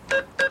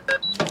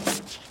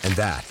 And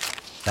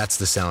that's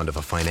the sound of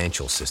a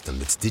financial system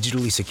that's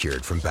digitally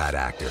secured from bad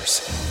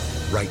actors.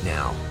 Right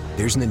now,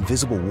 there's an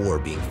invisible war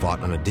being fought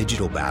on a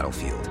digital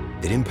battlefield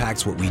that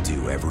impacts what we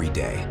do every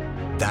day.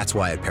 That's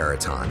why at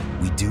Peraton,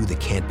 we do the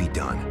can't be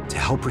done to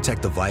help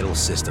protect the vital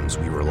systems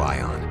we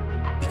rely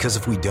on. Because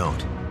if we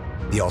don't,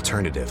 the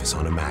alternative is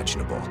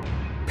unimaginable.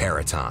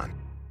 Peraton.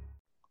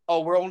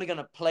 Oh, we're only going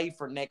to play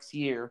for next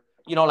year.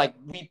 Like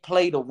we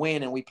play to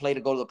win, and we play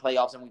to go to the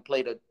playoffs, and we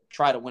play to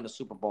try to win a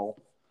Super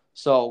Bowl.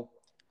 So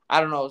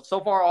I don't know. So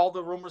far, all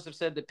the rumors have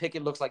said that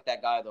Pickett looks like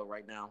that guy, though,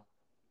 right now.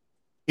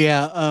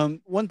 Yeah.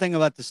 One thing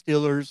about the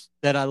Steelers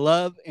that I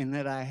love and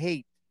that I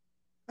hate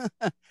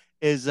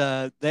is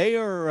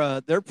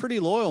they're pretty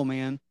loyal,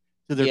 man,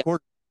 to their Yeah,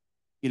 quarterback.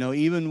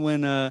 Even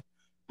when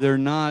they're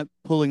not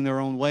pulling their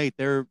own weight,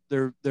 they're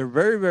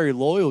very, very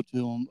loyal to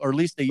them, or at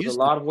least they with a used to.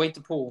 lot of weight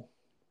to pull.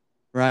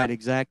 Right,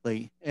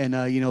 exactly.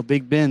 And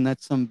Big Ben,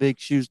 that's some big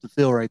shoes to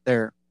fill right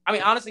there. I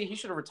mean, honestly, he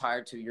should have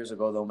retired 2 years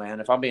ago, though, man.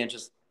 If I'm being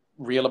just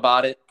real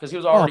about it, because he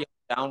was Oh, already on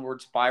a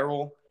downward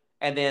spiral,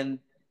 and then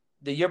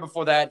the year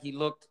before that, he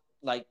looked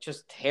like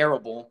just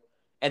terrible.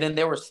 And then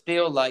they were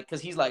still like,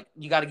 because he's like,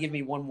 you got to give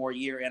me one more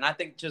year. And I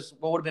think just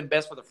what would have been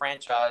best for the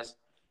franchise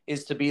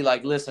is to be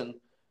like, listen,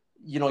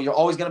 you're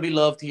always going to be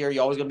loved here.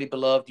 You're always going to be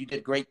beloved. You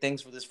did great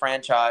things for this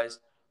franchise,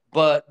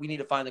 but we need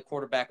to find the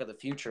quarterback of the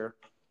future.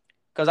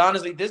 Because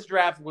honestly, this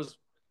draft was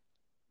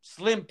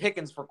slim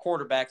pickings for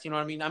quarterbacks. You know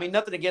what I mean? I mean,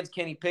 nothing against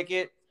Kenny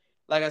Pickett.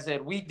 Like I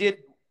said, we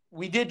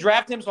did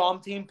draft him, so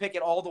I'm team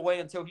Pickett all the way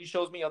until he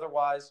shows me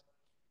otherwise.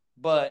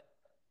 But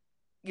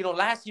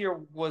last year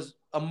was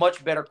a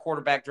much better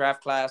quarterback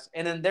draft class,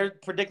 and then they're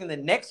predicting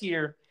that next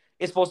year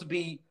is supposed to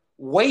be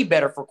way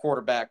better for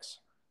quarterbacks.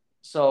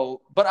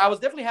 So, but I was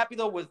definitely happy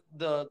though with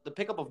the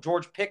pickup of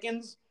George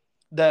Pickens,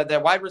 the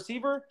wide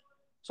receiver.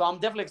 So I'm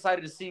definitely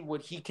excited to see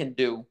what he can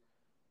do,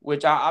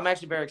 which I'm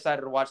actually very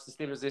excited to watch the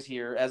Steelers this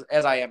year,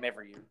 as I am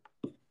every year.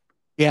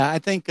 yeah, I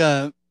think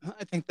that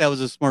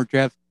was a smart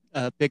draft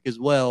pick as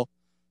well.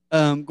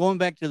 Going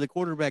back to the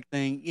quarterback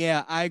thing,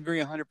 yeah, I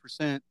agree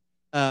 100%.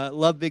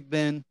 Love Big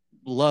Ben,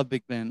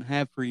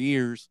 have for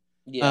years.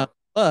 Yeah,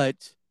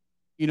 But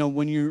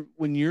when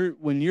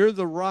you're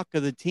the rock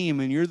of the team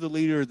and you're the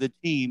leader of the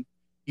team,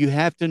 you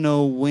have to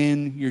know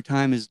when your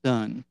time is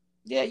done.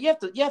 yeah, you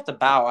have to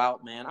bow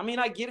out, man. I mean,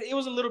 I get it. It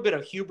was a little bit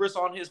of hubris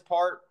on his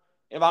part,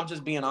 if I'm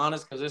just being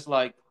honest, because it's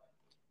like,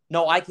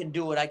 no, I can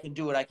do it, I can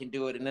do it, I can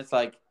do it, and it's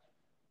like,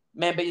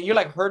 man, but you're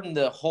like hurting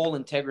the whole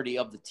integrity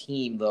of the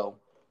team though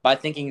by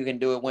thinking you can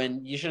do it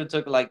when you should have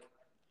took a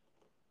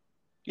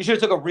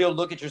real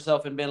look at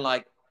yourself and been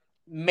like,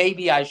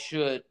 maybe I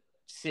should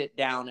sit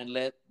down and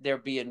let there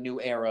be a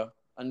new era,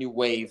 a new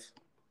wave.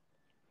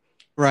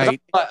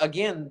 Right.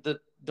 Again, the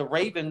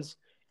Ravens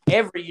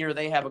every year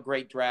they have a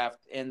great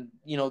draft, and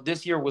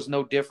this year was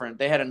no different.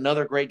 They had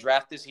another great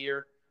draft this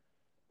year,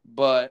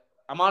 but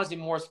I'm honestly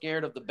more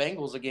scared of the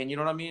Bengals again. You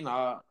know what I mean?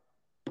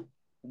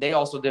 They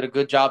also did a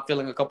good job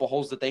filling a couple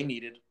holes that they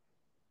needed.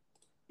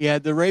 Yeah,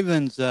 the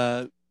Ravens,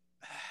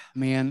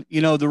 man,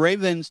 the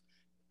Ravens.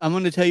 I'm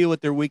going to tell you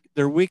what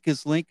their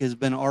weakest link has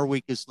been. Our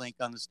weakest link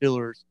on the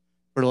Steelers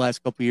for the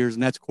last couple of years,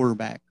 and that's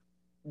quarterback.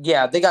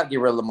 Yeah, they got to get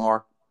rid of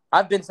Lamar.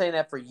 I've been saying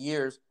that for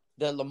years,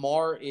 that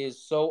Lamar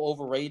is so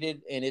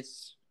overrated, and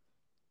it's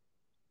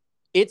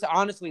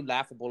honestly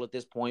laughable at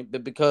this point,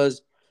 but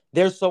because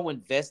they're so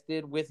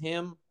invested with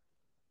him.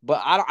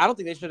 But I don't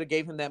think they should have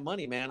gave him that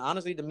money, man.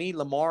 Honestly, to me,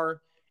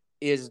 Lamar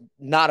is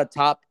not a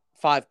top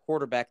 5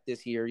 quarterback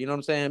this year. You know what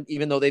I'm saying?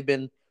 Even though they've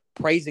been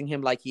praising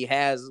him like he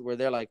has, where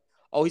they're like,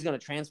 oh, he's going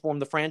to transform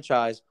the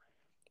franchise.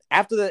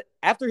 After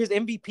his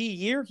MVP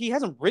year, he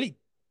hasn't really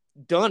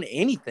done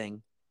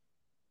anything.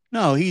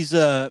 No, he's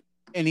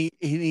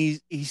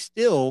he's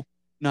still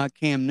not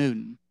Cam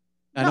Newton.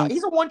 No,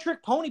 he's a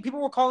one-trick pony.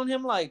 People were calling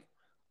him like,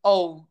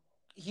 oh,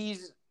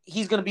 he's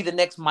going to be the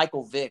next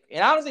Michael Vick.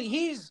 And honestly,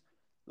 he's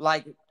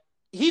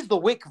the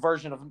Wick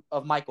version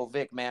of Michael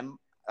Vick, man.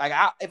 Like,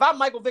 if I'm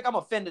Michael Vick, I'm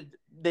offended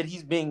that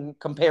he's being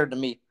compared to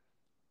me.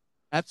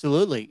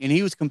 Absolutely. And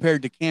he was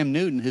compared to Cam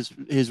Newton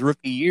his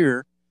rookie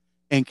year.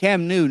 And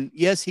Cam Newton,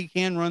 yes, he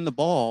can run the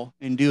ball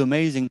and do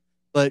amazing,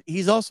 but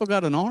he's also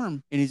got an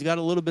arm and he's got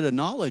a little bit of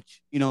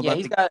knowledge, Yeah, about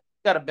he's got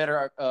a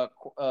better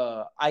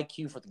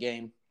IQ for the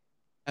game.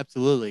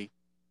 Absolutely.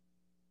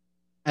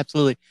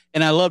 Absolutely.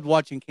 And I loved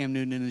watching Cam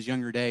Newton in his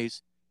younger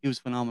days. He was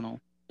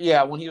phenomenal.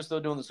 Yeah, when he was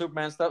still doing the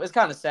Superman stuff. It's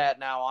kind of sad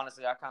now,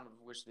 honestly. I kind of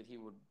wish that he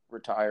would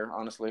retire,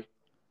 honestly.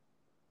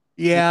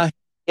 Yeah.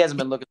 He hasn't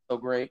been looking so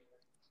great.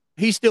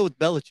 He's still with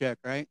Belichick,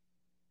 right?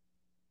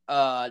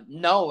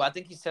 No, I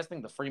think he's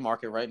testing the free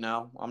market right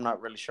now. I'm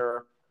not really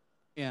sure.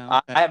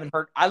 Yeah. Okay.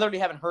 I literally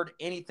haven't heard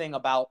anything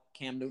about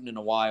Cam Newton in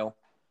a while.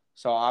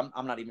 So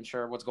I'm not even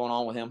sure what's going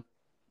on with him.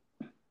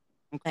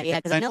 Okay. Yeah,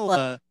 because I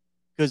know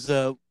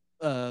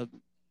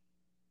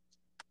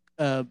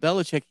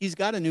Belichick, he's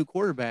got a new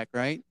quarterback,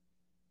 right?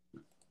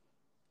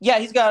 Yeah,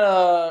 he's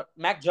got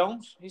Mac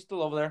Jones. He's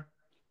still over there.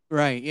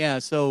 Right. Yeah.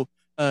 So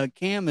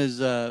Cam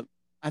is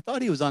I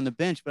thought he was on the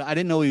bench, but I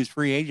didn't know he was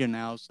free agent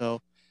now.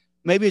 So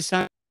maybe it's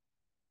time to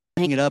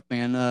hang it up,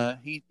 man.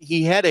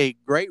 He had a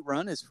great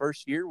run his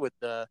first year with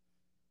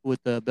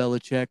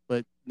Belichick,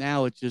 but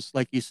now it's just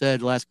like you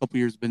said, the last couple of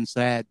years have been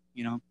sad,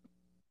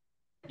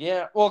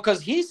 Yeah, well,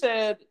 because he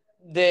said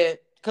that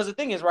because the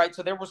thing is, right,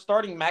 so they were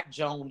starting Mac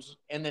Jones,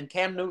 and then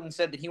Cam Newton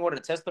said that he wanted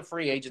to test the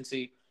free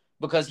agency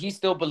because he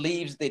still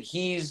believes that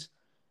he's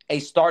a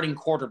starting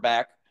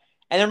quarterback.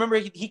 And I remember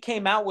he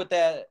came out with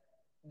that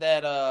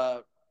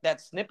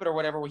snippet or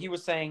whatever where he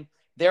was saying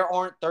there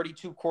aren't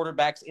 32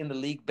 quarterbacks in the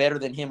league better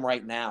than him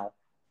right now,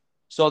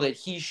 so that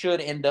he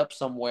should end up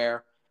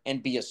somewhere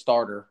and be a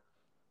starter.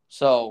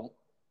 So,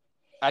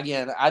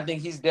 again, I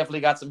think he's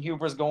definitely got some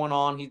hubris going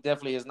on. He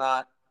definitely is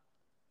not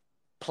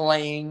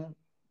playing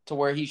to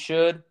where he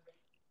should.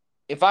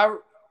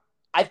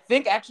 I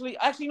think actually,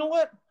 you know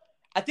what?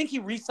 I think he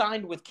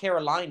re-signed with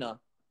Carolina,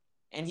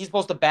 and he's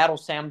supposed to battle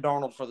Sam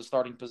Darnold for the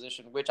starting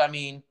position. Which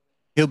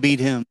He'll beat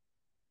him.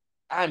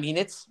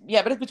 It's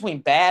but it's between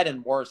bad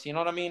and worse. You know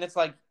what I mean? It's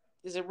like,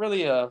 is it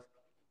really even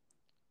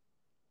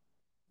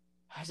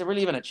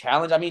a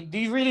challenge? I mean, do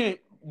you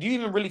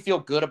even really feel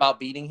good about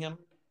beating him?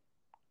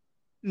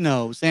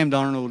 No, Sam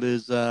Darnold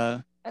is.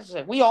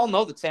 We all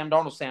know that Sam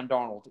Darnold's Sam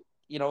Darnold.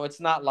 You know, it's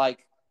not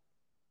like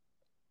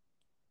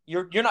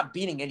you're not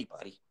beating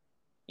anybody.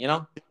 You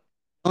know, the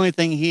only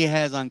thing he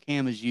has on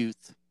Cam is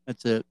youth.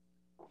 That's it.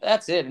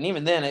 That's it, and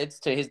even then, it's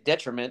to his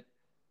detriment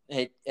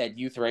at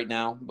youth right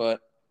now. But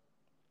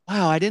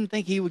wow, I didn't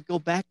think he would go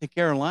back to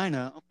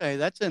Carolina. Okay,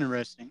 that's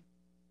interesting.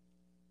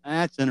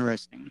 That's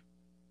interesting.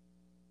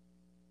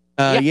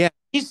 Yeah.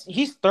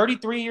 He's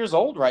 33 years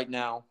old right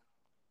now,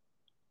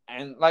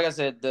 and like I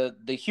said,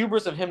 the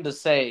hubris of him to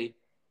say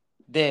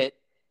that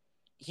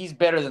he's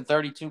better than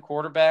 32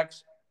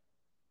 quarterbacks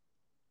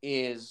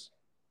is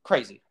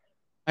crazy.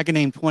 I can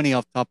name 20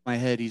 off the top of my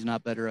head he's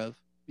not better of.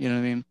 You know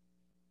what I mean?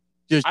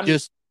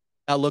 Just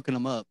without looking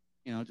them up.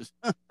 You know, just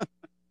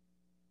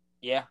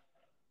yeah.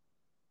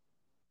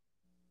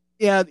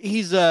 Yeah,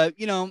 he's okay,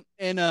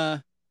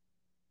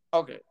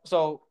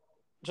 so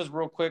just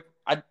real quick.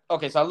 So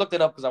I looked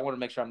it up because I want to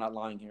make sure I'm not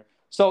lying here.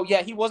 So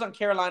yeah, he was on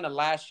Carolina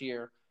last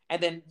year,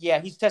 and then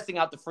he's testing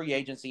out the free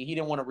agency. He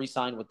didn't want to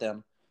re-sign with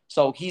them.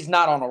 So he's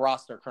not on a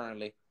roster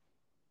currently.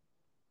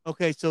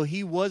 Okay, so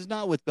he was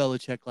not with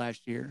Belichick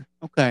last year.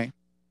 Okay.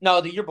 No,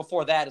 the year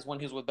before that is when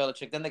he was with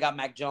Belichick. Then they got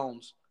Mac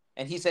Jones,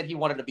 and he said he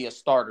wanted to be a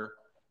starter.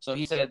 So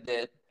he said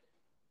that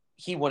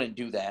he wouldn't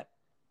do that.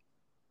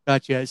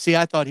 Gotcha. See,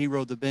 I thought he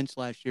rode the bench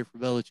last year for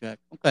Belichick.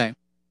 Okay.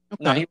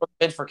 No, he rode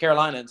the bench for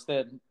Carolina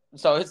instead.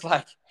 So it's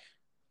like,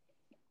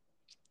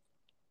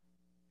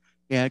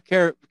 yeah,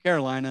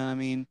 Carolina. I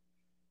mean,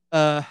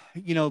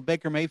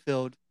 Baker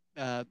Mayfield.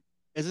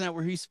 Isn't that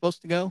where he's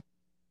supposed to go?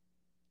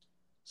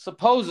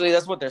 Supposedly,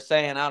 that's what they're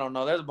saying. I don't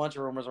know. There's a bunch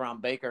of rumors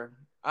around Baker.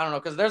 I don't know,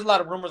 because there's a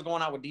lot of rumors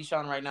going out with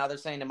Deshaun right now. They're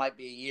saying it might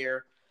be a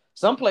year.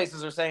 Some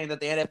places are saying that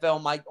the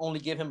NFL might only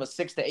give him a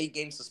 6 to 8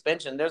 game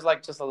suspension. There's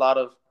like just a lot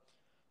of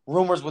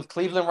rumors with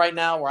Cleveland right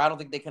now where I don't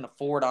think they can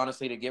afford,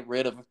 honestly, to get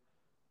rid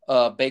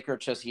of Baker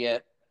just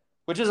yet,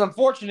 which is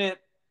unfortunate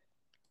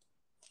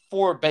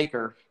for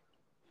Baker.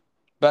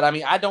 But, I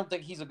mean, I don't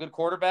think he's a good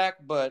quarterback.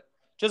 But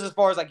just as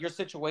far as, like, your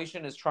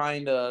situation is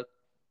trying to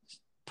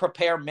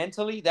prepare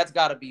mentally, that's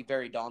got to be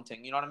very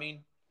daunting. You know what I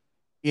mean?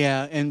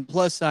 Yeah, and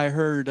plus I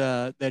heard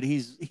that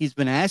he's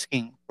been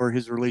asking for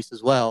his release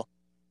as well,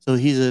 so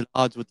he's at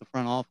odds with the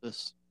front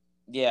office.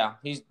 Yeah,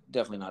 he's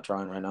definitely not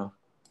trying right now.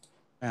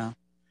 Yeah,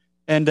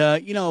 and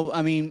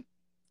I mean,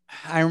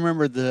 I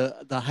remember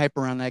the hype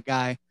around that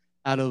guy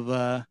out of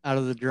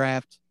the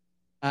draft.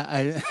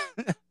 I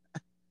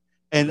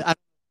and I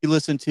you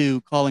listen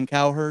to Colin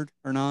Cowherd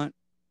or not?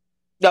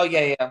 Oh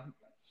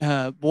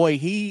yeah. Boy,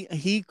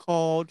 he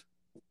called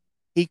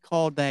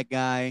that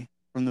guy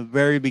from the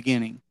very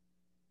beginning.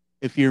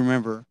 If you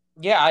remember.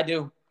 Yeah, I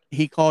do.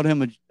 He called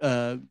him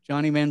a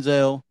Johnny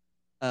Manziel,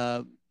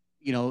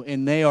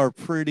 and they are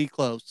pretty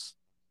close,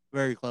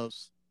 very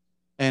close.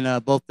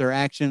 And both their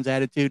actions,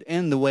 attitude,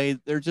 and the way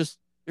they're just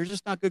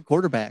not good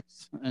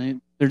quarterbacks. I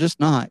mean, they're just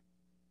not.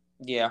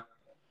 Yeah.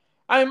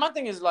 I mean, my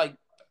thing is, like,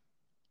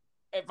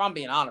 if I'm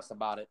being honest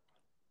about it,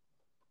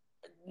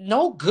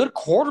 no good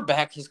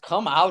quarterback has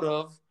come out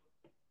of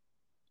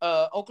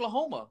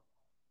Oklahoma.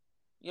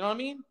 You know what I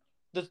mean?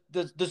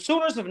 The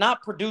Sooners have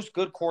not produced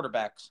good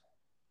quarterbacks.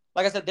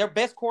 Like I said, their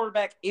best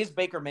quarterback is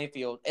Baker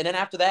Mayfield. And then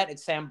after that,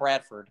 it's Sam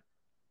Bradford.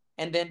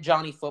 And then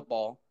Johnny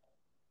Football.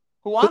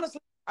 Who,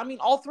 honestly, I mean,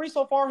 all three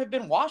so far have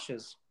been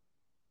washes.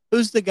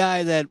 Who's the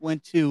guy that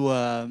went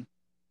to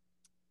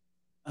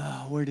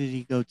where did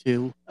he go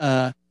to?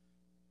 I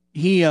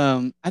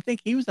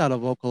think he was out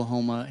of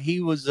Oklahoma.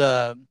 He was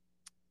the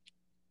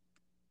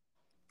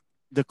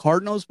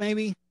Cardinals,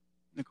 maybe?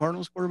 The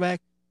Cardinals quarterback?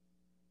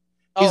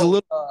 He's a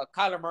little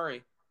Kyler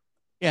Murray.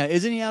 Yeah,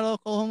 isn't he out of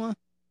Oklahoma?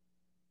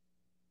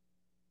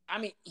 I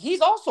mean,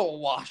 he's also a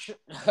wash.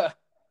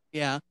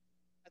 Yeah.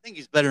 I think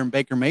he's better than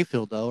Baker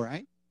Mayfield, though,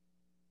 right?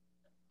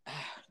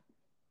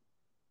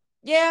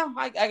 Yeah,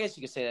 I guess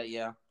you could say that,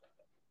 yeah.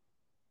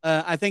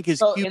 I think his...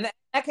 So, in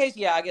that case,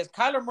 yeah, I guess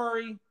Kyler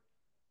Murray,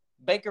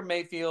 Baker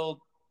Mayfield,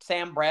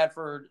 Sam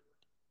Bradford,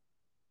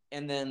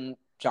 and then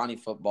Johnny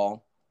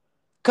Football.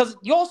 Because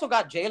you also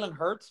got Jalen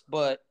Hurts,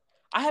 but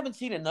I haven't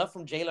seen enough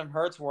from Jalen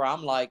Hurts where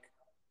I'm like,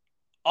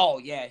 oh,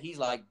 yeah, he's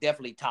like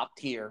definitely top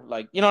tier.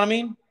 Like, you know what I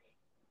mean?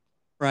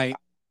 Right.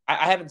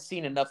 I haven't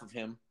seen enough of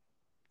him.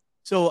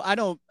 So I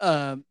don't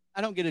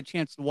get a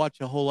chance to watch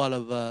a whole lot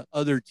of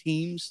other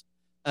teams.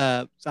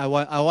 So I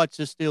watch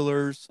the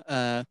Steelers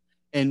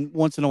and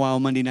once in a while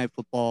Monday Night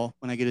Football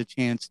when I get a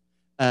chance.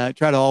 Try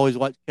to always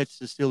catch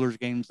the Steelers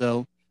games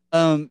though.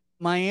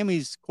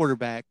 Miami's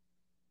quarterback,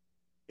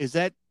 is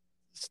that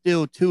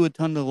still Tua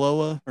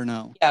Tagovailoa or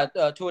no? Yeah,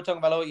 Tua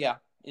Tagovailoa. Yeah,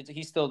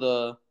 he's still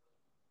the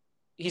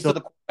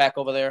quarterback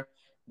over there.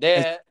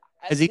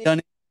 Has he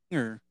done anything,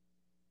 or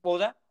What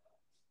was that?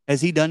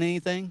 has he done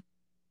anything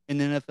in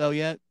the NFL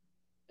yet?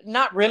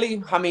 Not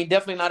really. I mean,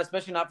 definitely not,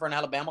 especially not for an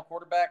Alabama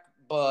quarterback.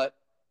 But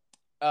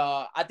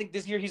I think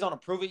this year he's on a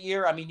prove it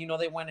year. I mean,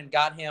 they went and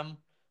got him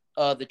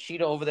the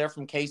cheetah over there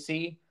from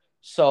KC.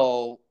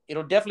 So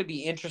it'll definitely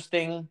be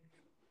interesting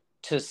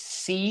to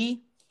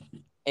see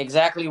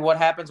exactly what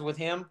happens with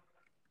him.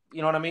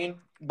 You know what I mean?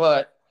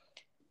 But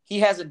he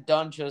hasn't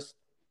done just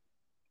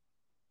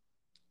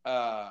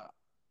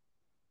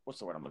what's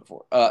the word I'm looking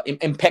for?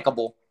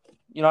 Impeccable.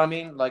 You know what I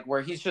mean? Like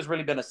where he's just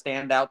really been a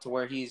standout to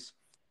where he's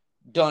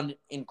done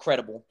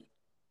incredible.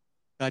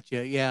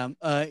 Gotcha. Yeah.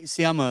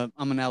 See, I'm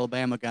an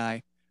Alabama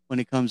guy when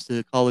it comes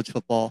to college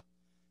football,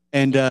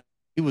 and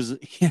he was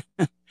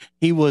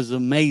he was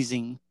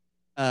amazing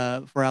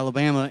for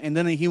Alabama, and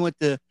then he went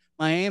to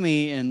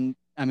Miami, and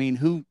I mean,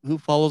 who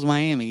follows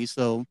Miami?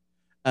 So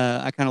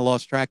I kind of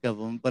lost track of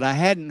him, but I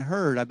hadn't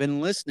heard. I've been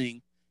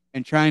listening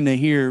and trying to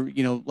hear,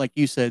 like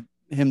you said,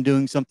 him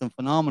doing something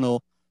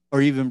phenomenal,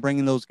 or even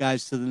bringing those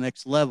guys to the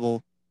next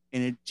level,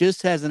 and it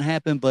just hasn't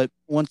happened. But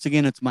once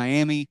again, it's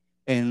Miami,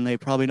 and they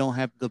probably don't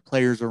have the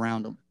players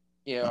around them.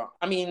 Yeah,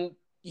 I mean,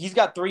 he's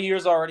got 3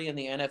 years already in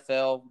the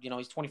NFL.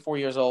 He's 24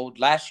 years old.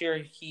 Last year,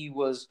 he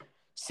was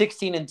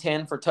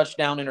 16-10 for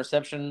touchdown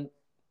interception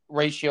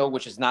ratio,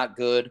 which is not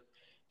good.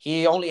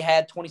 He only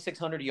had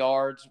 2,600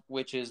 yards,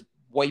 which is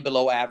way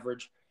below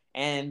average,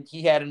 and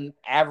he had an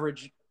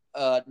average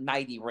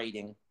 90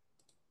 rating.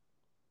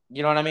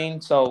 You know what I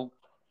mean? So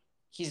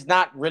he's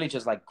not really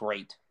just like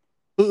great.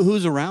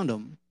 Who's around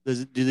him?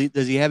 Does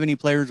he have any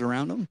players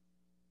around him?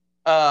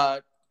 Yeah,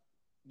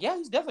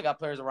 he's definitely got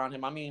players around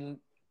him. I mean,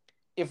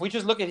 if we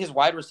just look at his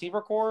wide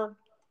receiver core,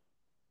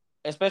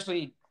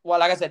 especially,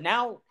 well, like I said,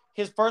 now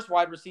his first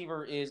wide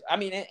receiver is, I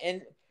mean,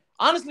 and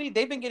honestly,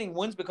 they've been getting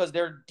wins because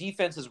their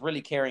defense is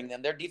really carrying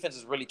them. Their defense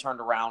is really turned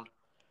around.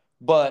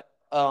 But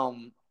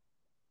like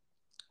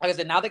I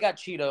said, now they got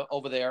Cheetah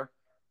over there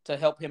to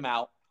help him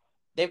out.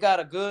 They've got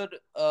a good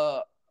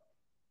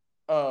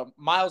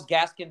Myles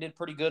Gaskin did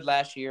pretty good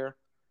last year.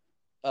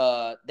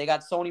 They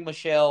got Sony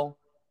Michel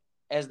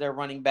as their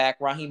running back,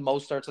 Raheem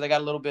Mostert. So they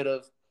got a little bit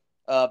of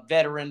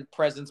veteran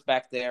presence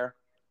back there.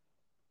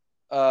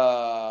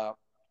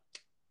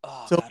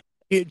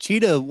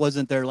 Cheetah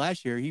wasn't there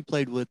last year. He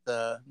played with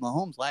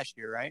Mahomes last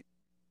year, right?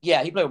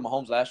 Yeah, he played with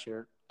Mahomes last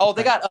year. Oh,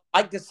 they got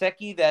Mike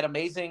Gesicki, that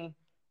amazing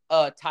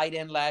tight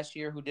end last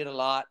year who did a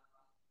lot.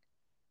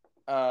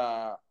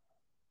 They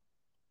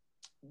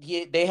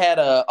had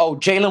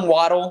Jalen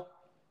Waddle.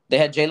 They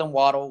had Jalen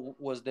Waddle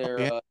was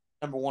their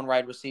number one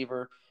wide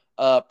receiver.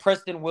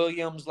 Preston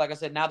Williams, like I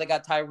said, now they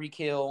got Tyreek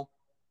Hill.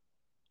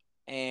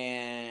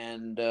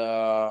 And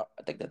I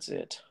think that's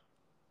it.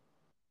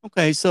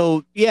 Okay,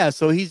 so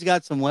he's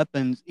got some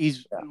weapons.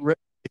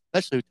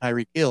 Especially with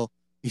Tyreek Hill,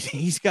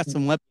 he's got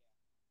some weapons.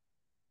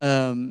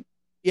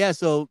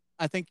 So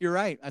I think you're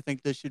right. I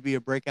think this should be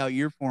a breakout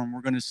year for him.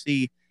 We're going to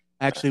see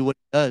actually what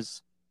he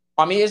does.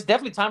 I mean, it's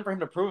definitely time for him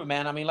to prove it,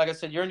 man. I mean, like I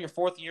said, you're in your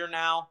fourth year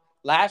now.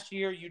 Last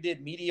year, you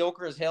did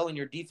mediocre as hell, and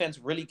your defense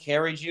really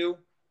carried you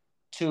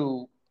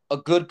to a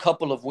good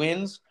couple of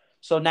wins.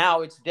 So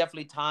now it's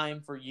definitely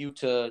time for you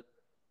to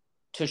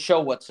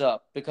show what's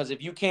up. Because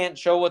if you can't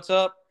show what's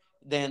up,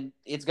 then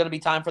it's going to be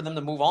time for them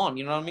to move on.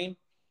 You know what I mean?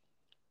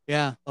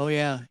 Yeah. Oh,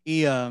 yeah.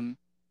 He,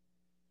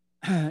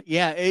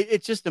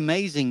 it's just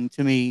amazing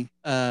to me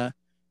how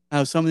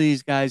some of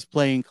these guys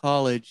play in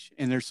college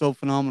and they're so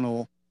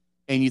phenomenal.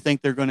 And you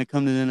think they're going to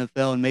come to the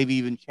NFL and maybe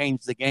even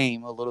change the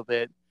game a little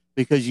bit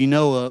because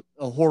a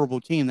horrible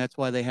team. That's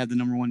why they had the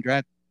number one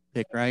draft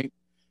pick, right?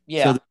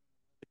 Yeah. So they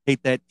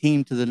take that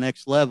team to the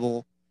next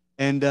level.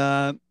 And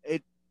 9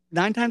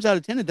 times out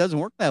of 10, it doesn't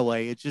work that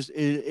way. It's just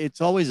it's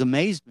always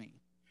amazed me.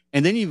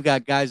 And then you've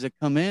got guys that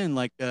come in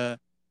like the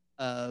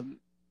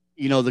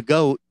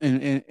GOAT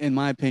in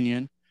my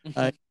opinion.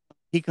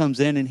 He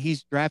comes in and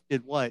he's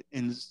drafted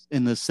in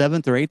the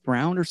 7th or 8th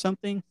round or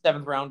something.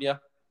 7th round, yeah.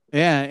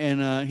 Yeah,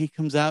 and he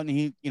comes out and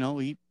he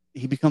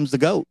becomes the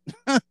GOAT.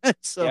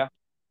 So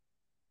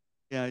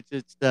yeah,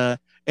 it's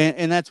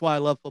and that's why I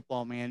love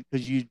football, man,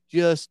 because you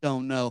just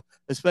don't know.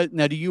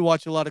 Now, do you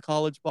watch a lot of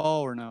college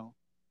ball or no?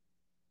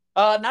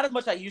 Not as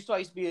much as I used to. I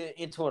used to be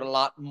into it a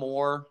lot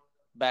more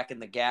back in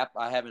the gap.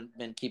 I haven't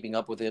been keeping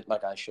up with it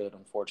like I should,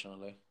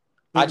 unfortunately.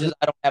 I don't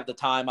have the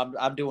time.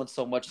 I'm doing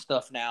so much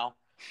stuff now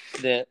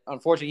that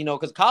unfortunately,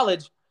 because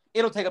college,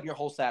 it'll take up your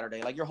whole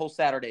Saturday. Like your whole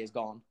Saturday is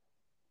gone.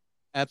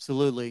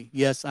 Absolutely.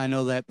 Yes, I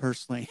know that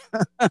personally.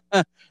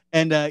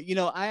 And I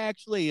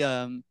actually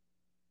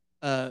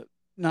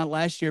not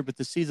last year but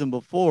the season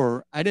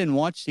before, I didn't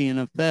watch the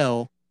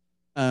NFL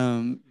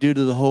due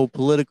to the whole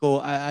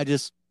political.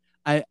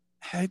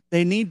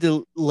 They need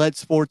to let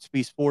sports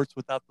be sports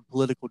without the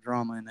political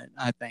drama in it,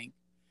 I think.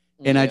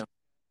 And I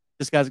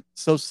just got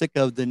so sick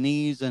of the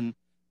knees and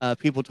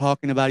people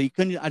talking about it.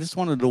 I just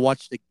wanted to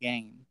watch the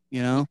game,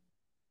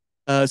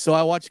 So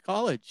I watched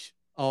college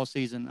all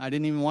season. I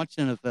didn't even watch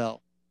NFL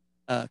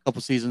a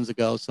couple seasons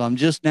ago. So I'm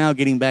just now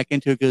getting back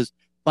into it because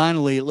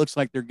finally it looks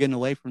like they're getting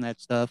away from that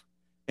stuff.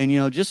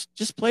 And,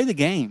 just play the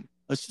game.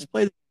 Let's just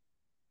play.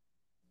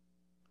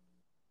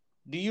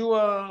 Do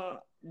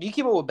you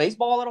keep up with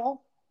baseball at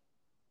all?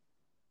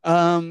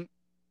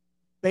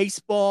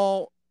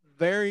 Baseball.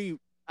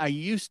 I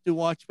used to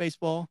watch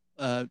baseball.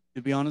 To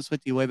be honest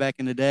with you, way back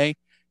in the day,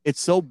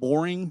 it's so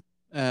boring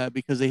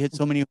because they hit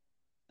so many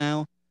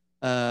now.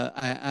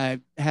 I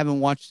haven't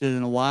watched it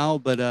in a while,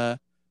 but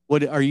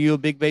what are you a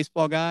big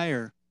baseball guy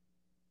or?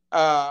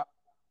 Uh,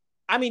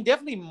 I mean,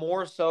 definitely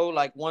more so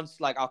like once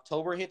like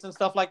October hits and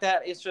stuff like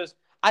that. It's just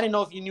I didn't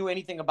know if you knew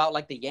anything about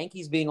like the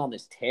Yankees being on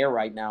this tear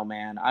right now,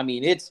 man. I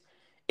mean, it's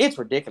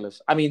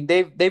ridiculous. I mean,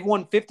 they've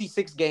won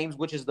 56 games,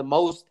 which is the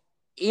most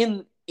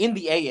in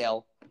the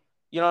AL.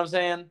 You know what I'm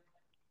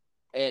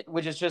saying?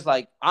 Which is just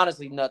like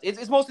honestly nuts.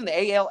 It's most in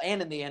the AL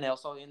and in the NL.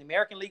 So in the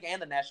American League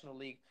and the National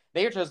League,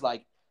 they're just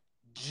like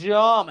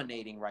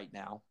dominating right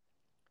now.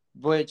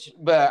 But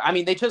I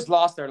mean, they just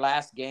lost their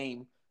last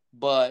game,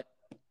 but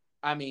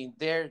I mean,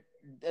 their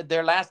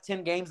last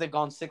 10 games they've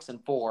gone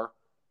 6-4.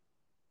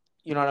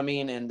 You know what I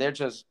mean? And they're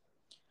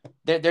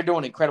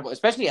doing incredible,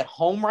 especially at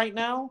home right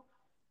now.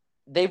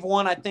 They've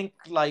won I think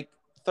like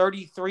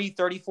 33,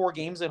 34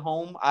 games at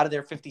home out of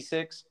their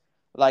 56.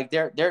 Like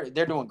they're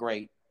doing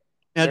great.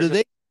 Now, They're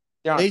just,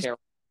 they're on a they tear.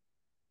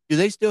 do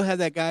they still have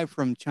that guy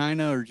from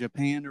China or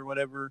Japan or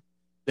whatever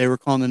they were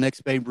calling the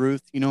next Babe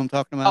Ruth? You know what I'm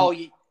talking about?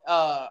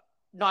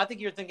 No, I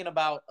think you're thinking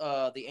about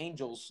the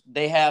Angels.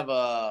 They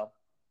have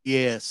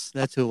Yes,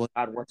 that's who it was.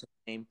 God, what's his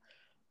name?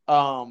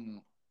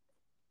 Oh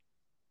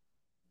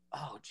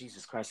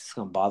Jesus Christ, it's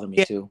gonna bother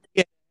me too.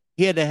 Yeah,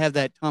 he had to have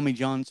that Tommy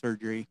John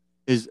surgery.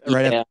 Is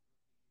right Yeah.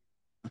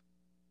 after.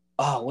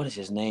 Oh, what is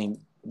his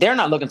name? They're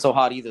not looking so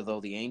hot either, though.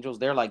 The Angels,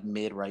 they're like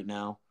mid right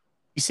now.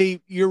 You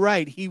see, you're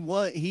right.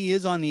 He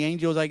is on the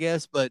Angels, I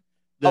guess, but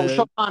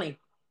Shotani.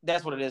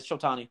 That's what it is.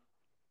 Shotani.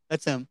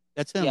 That's him.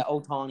 That's him. Yeah,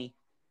 Otani.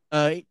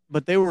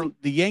 But the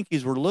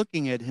Yankees were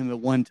looking at him at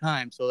one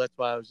time, so that's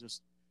why I was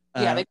just.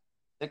 Yeah, they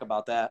think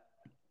about that.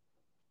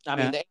 I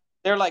mean, Yeah.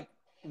 they're like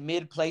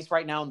mid place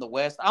right now in the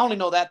West. I only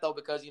know that though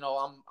because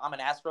I'm an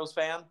Astros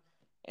fan,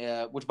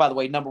 which by the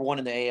way, number one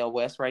in the AL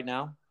West right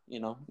now.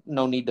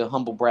 No need to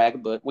humble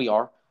brag, but we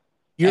are.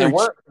 And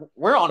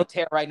we're on a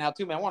tear right now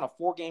too, man. We're on a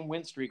 4-game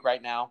win streak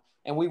right now,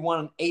 and we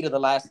won 8 of the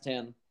last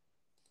 10.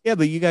 Yeah,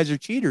 but you guys are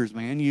cheaters,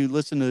 man. You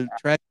listen to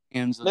trash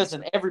cans.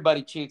 Listen,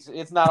 everybody cheats.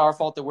 It's not our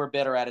fault that we're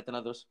better at it than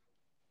others.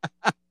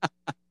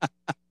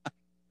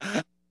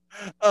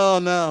 Oh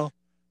no.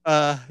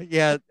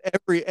 Yeah,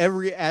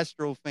 every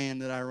Astro fan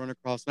that I run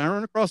across, and I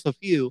run across a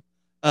few,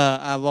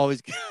 I've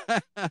always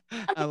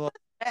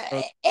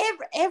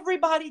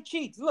Everybody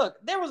cheats. Look,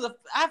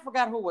 I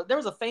forgot who it was. There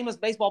was a famous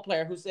baseball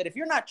player who said, if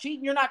you're not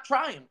cheating, you're not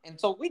trying. And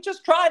so we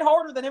just tried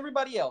harder than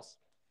everybody else.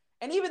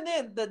 And even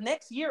then, the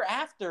next year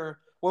after,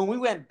 when we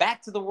went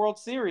back to the World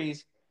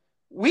Series,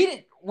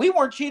 we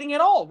weren't cheating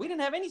at all. We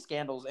didn't have any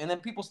scandals. And then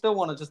people still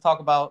want to just talk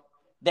about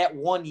that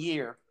one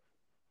year.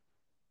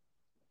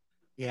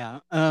 Yeah.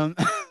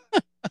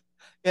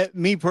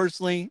 Me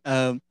personally,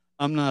 I'm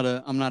not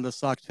a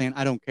Sox fan.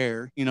 I don't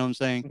care. You know what I'm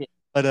saying? Yeah.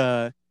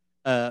 But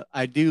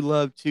I do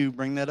love to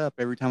bring that up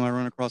every time I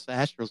run across an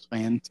Astros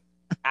fan.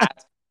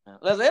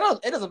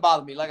 It doesn't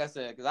bother me, like I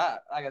said, because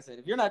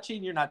if you're not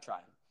cheating, you're not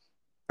trying.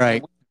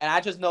 Right. And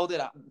I just know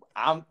that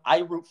I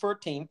root for a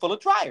team full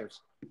of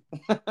triers.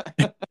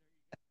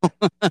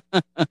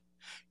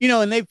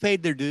 And they've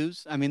paid their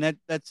dues. I mean,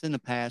 that's in the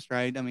past,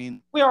 right? I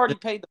mean, we already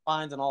paid the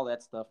fines and all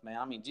that stuff, man.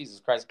 I mean, Jesus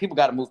Christ, people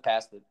got to move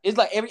past it. It's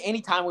like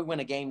any time we win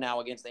a game now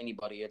against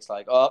anybody, it's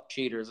like, oh,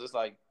 cheaters. It's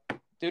like,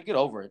 dude, get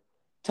over it.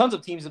 Tons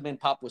of teams have been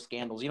popped with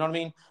scandals. You know what I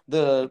mean?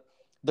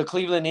 The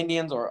Cleveland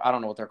Indians, or I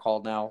don't know what they're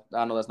called now.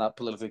 I know that's not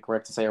politically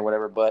correct to say or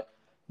whatever, but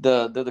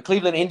the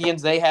Cleveland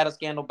Indians, they had a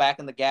scandal back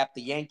in the gap.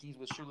 The Yankees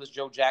with Shoeless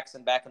Joe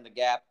Jackson back in the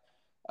gap.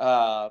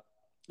 The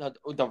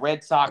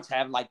Red Sox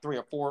have like 3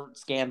 or 4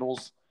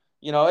 scandals.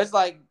 It's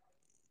like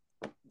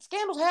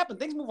scandals happen.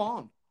 Things move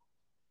on.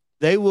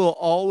 They will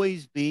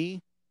always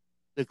be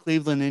the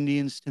Cleveland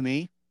Indians to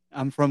me.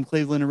 I'm from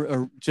Cleveland,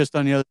 or just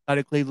on the other side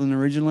of Cleveland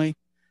originally.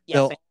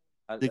 Yeah,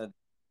 the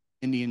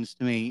Indians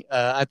to me.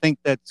 I think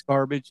that's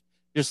garbage.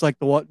 Just like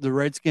the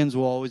Redskins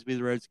will always be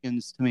the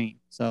Redskins to me.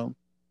 So.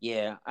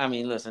 Yeah, I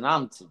mean, listen,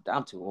 I'm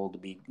too old to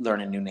be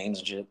learning new names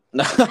and shit.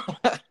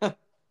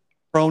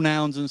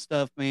 Pronouns and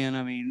stuff, man.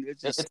 I mean,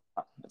 it's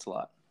a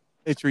lot.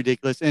 It's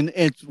ridiculous, and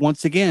it's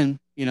once again,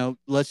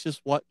 let's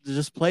just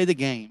play the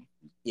game.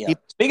 Yeah.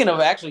 Speaking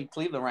of actually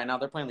Cleveland right now,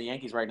 they're playing the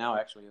Yankees right now.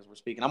 Actually, as we're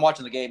speaking, I'm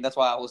watching the game. That's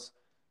why I was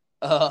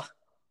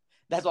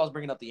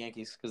bringing up the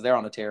Yankees because they're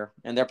on a tear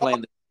and they're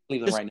playing the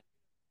Cleveland right now.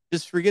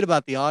 Just forget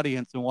about the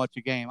audience and watch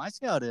a game. I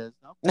see how it is.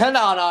 Okay.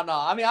 No.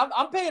 I mean,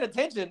 I'm paying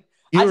attention.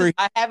 I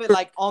have it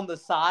like on the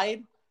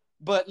side,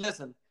 but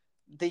listen,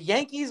 the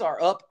Yankees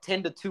are up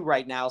 10-2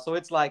 right now, so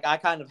it's like I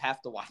kind of have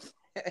to watch.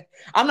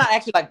 I'm not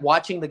actually like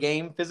watching the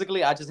game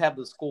physically. I just have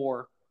the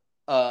score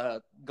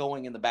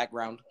going in the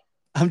background.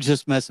 I'm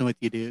just messing with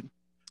you, dude.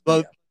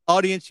 But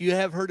audience, you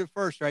have heard it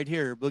first right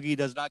here. Boogie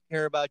does not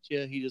care about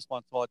you. He just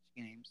wants to watch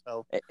the game.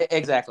 So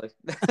exactly.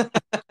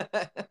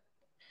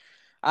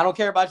 I don't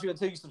care about you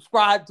until you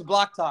subscribe to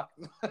Block Talk.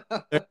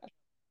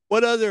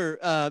 What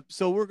other?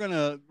 So we're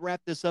gonna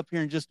wrap this up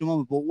here in just a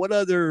moment. But what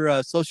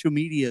other social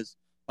medias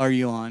are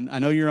you on? I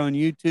know you're on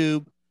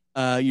YouTube.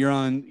 You're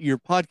on your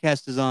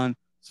podcast is on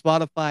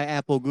Spotify,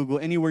 Apple, Google,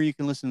 anywhere you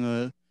can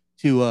listen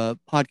to a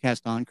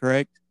podcast on.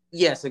 Correct?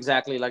 Yes,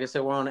 exactly. Like I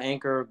said, we're on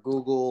Anchor,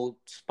 Google,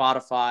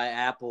 Spotify,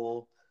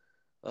 Apple,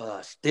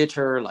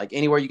 Stitcher, like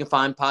anywhere you can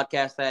find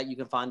podcasts at, you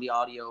can find the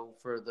audio.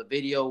 For the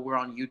video, we're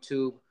on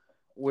YouTube.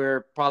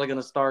 We're probably going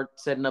to start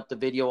setting up the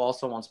video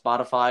also on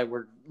Spotify.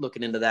 We're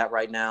looking into that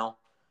right now.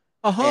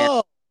 And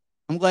Oh,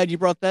 I'm glad you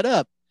brought that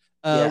up.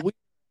 yeah,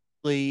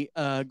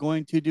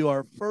 Going to do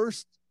our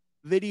first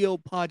video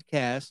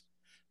podcast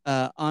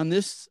on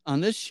this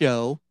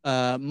show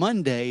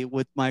Monday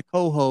with my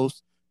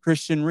co-host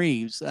Christian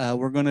Reeves.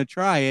 We're going to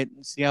try it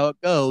and see how it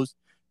goes.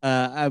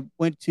 I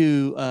went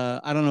to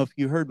I don't know if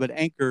you heard, but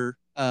Anchor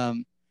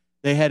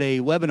they had a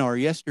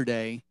webinar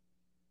yesterday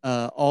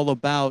all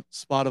about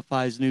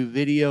Spotify's new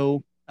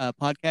video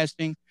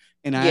podcasting,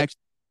 and I yeah,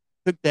 actually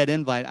took that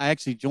invite. I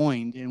actually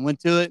joined and went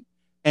to it,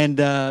 and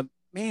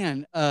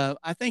man,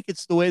 I think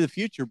it's the way of the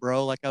future,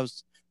 bro.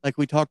 Like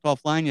we talked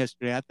offline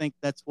yesterday. I think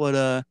that's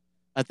the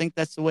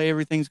way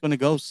everything's going to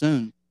go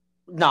soon.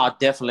 no,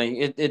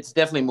 definitely. It's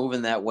definitely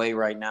moving that way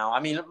right now. I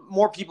mean,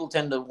 more people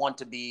tend to want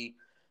to be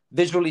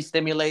visually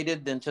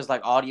stimulated than just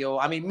like audio.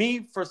 I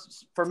mean,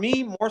 for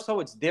me, more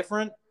so it's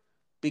different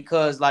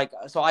because like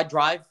so I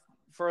drive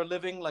for a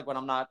living, like when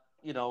I'm not,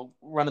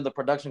 running the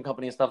production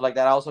company and stuff like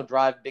that. I also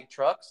drive big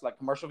trucks, like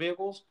commercial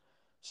vehicles.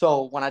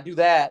 So when I do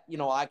that,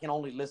 I can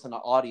only listen to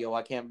audio.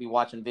 I can't be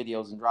watching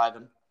videos and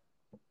driving.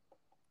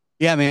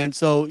 Yeah, man.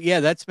 So yeah,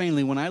 that's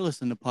mainly when I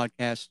listen to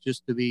podcasts.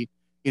 Just to be,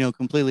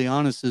 completely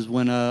honest, is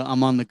when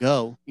I'm on the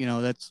go.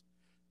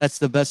 That's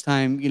the best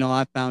time.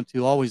 I found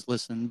to always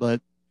listen.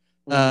 But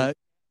Hmm. uh,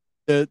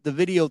 the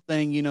video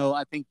thing,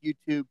 I think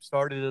YouTube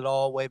started it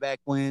all way back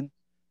when.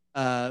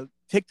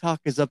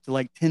 TikTok is up to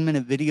like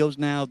 10-minute videos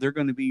now. They're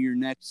going to be your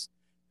next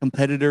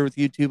competitor with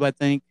YouTube, I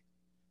think.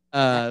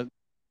 Uh,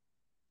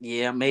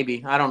 Yeah,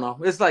 maybe. I don't know.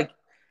 It's like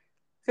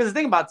because the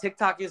thing about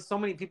TikTok is so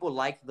many people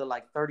like the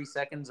like 30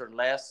 seconds or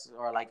less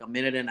or like a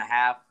minute and a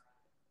half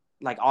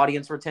like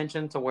audience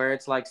retention to where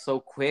it's like so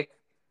quick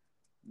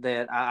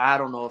that I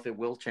don't know if it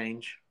will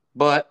change.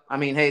 But I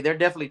mean, hey, they're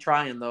definitely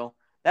trying though.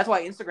 That's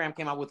why Instagram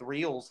came out with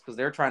Reels because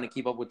they're trying to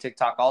keep up with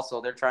TikTok.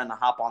 Also, they're trying to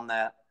hop on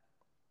that,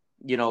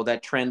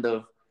 that trend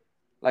of,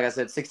 like I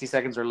said, 60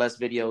 seconds or less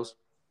videos.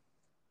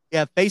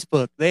 yeah,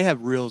 Facebook, they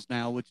have Reels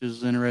now, which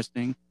is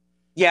interesting. Uh,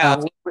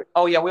 Yeah.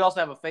 Oh yeah. We also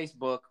have a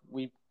Facebook.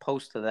 We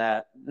post to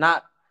that.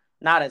 Not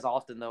as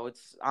often though.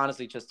 It's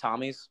honestly just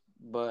Tommy's,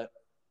 but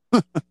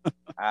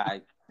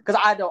because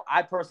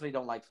I personally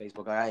don't like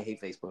Facebook. I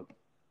hate Facebook.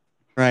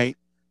 right.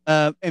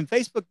 And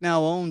Facebook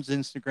now owns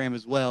Instagram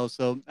as well.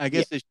 So I Yeah.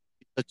 guess it's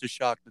such a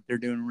shock that they're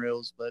doing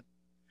Reels. But uh,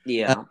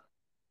 Yeah.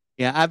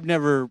 yeah,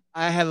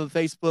 I have a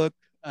Facebook.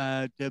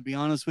 To be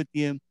honest with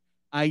you,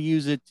 I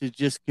use it to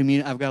just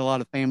communicate. I've got a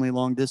lot of family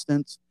long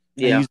distance.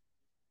 I Yeah. use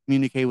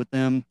communicate with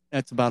them.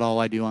 That's about all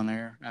I do on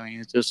there. I mean,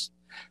 it's just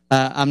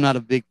I'm not a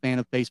big fan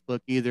of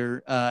Facebook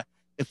either.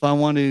 If I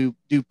want to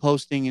do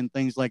posting and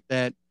things like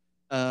that,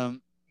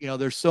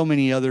 there's so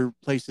many other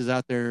places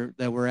out there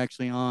that we're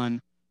actually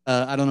on.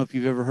 I don't know if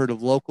you've ever heard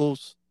of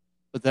Locals,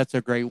 but that's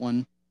a great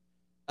one.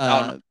 Oh no.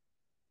 Uh,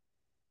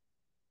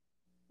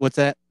 what's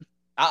that?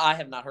 I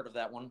have not heard of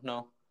that one.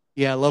 No.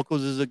 Yeah,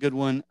 Locals is a good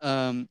one.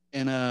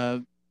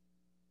 And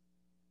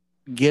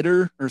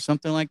Getter or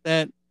something like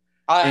that.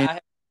 And I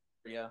have,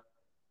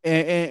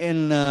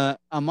 yeah.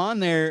 I'm on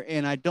there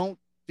and I don't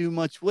do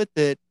much with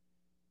it,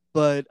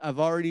 but I've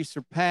already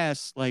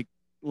surpassed like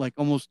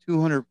almost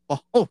 200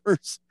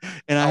 followers,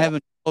 and I Oh,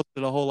 haven't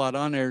posted a whole lot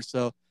on there,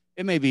 so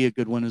it may be a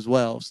good one as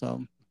well.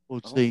 So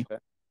we'll see. okay.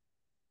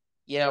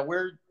 Yeah,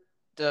 we're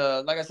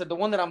the like I said,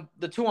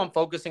 the two I'm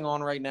focusing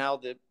on right now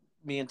that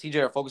me and TJ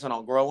are focusing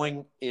on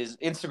growing is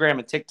Instagram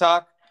and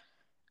TikTok.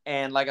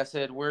 And like I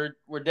said, we're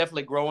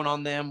definitely growing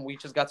on them. We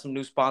just got some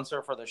new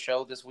sponsor for the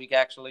show this week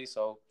actually,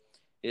 so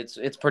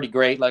it's pretty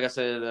great. Like I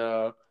said,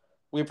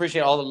 we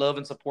appreciate all the love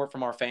and support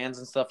from our fans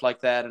and stuff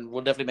like that, and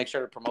we'll definitely make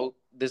sure to promote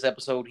this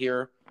episode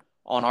here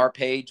on our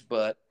page.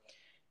 But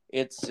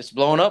it's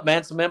blowing up,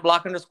 man. Cement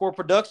Block underscore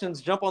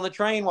Productions. Jump on the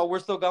train while we're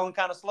still going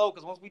kind of slow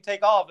because once we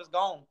take off, it's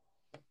gone.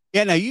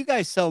 Yeah, now you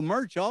guys sell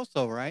merch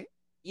also, right?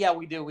 Yeah,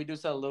 we do. We do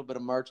sell a little bit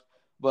of merch,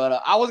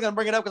 but I was gonna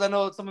bring it up because I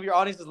know some of your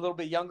audience is a little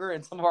bit younger,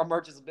 and some of our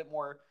merch is a bit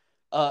more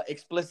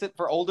explicit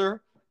for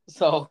older.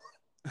 So,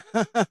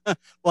 Well,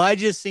 I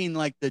just seen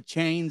like the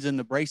chains and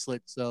the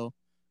bracelets, so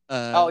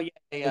uh, oh yeah,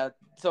 yeah.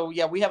 So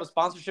yeah, we have a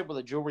sponsorship with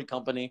a jewelry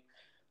company.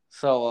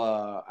 So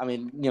I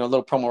mean, a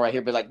little promo right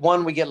here, but like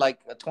one we get like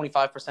a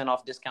 25%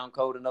 off discount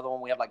code. Another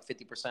one we have like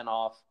 50%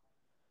 off,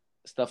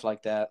 stuff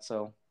like that.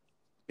 So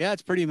yeah,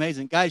 it's pretty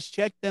amazing, guys.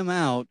 Check them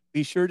out.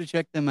 Be sure to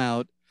check them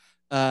out.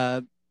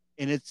 Uh,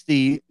 and it's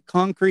the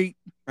concrete,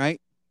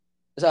 right?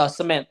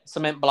 cement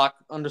block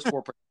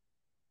underscore.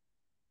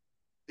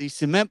 The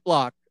cement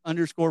block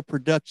underscore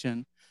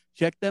production.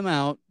 Check them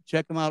out.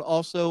 check them out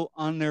also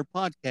on their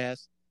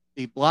podcast,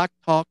 the Block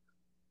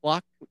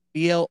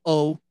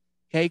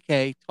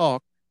BLOKK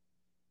Talk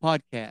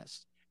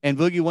podcast. And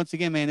Boogie, once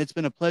again, man, it's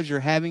been a pleasure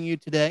having you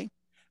today.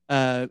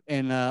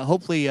 And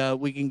hopefully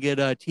we can get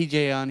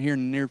TJ on here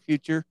in the near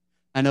future.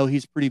 I know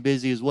he's pretty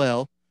busy as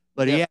well,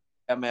 but yeah,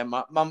 man,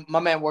 my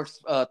man works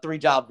 3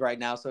 jobs right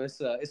now, so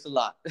it's a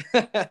lot.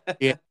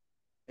 Yeah,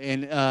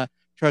 and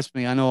trust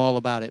me, I know all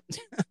about it.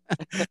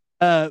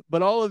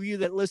 But all of you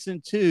that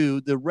listen to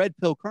the Red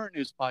Pill Current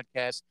News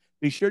podcast,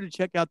 be sure to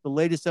check out the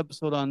latest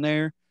episode on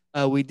there.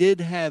 We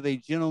did have a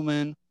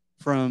gentleman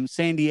from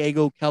San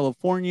Diego,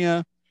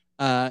 California.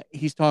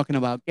 He's talking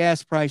about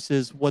gas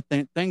prices,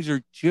 things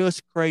are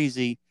just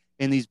crazy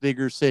in these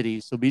bigger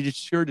cities. So be just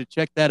sure to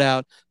check that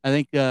out. I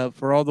think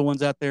for all the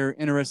ones out there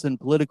interested in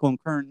political and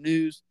current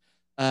news,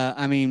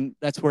 I mean,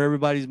 that's where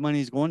everybody's money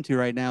is going to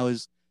right now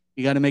is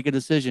you got to make a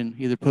decision,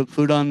 either put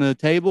food on the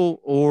table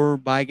or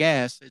buy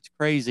gas. It's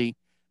crazy,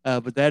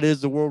 but that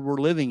is the world we're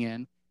living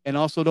in. And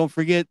also don't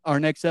forget our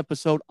next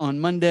episode on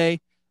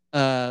Monday.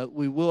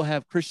 We will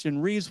have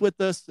Christian Reeves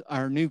with us,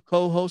 our new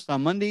co-host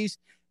on Mondays.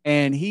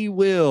 And he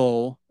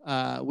will,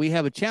 we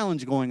have a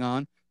challenge going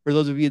on for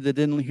those of you that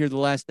didn't hear the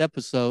last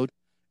episode.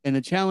 And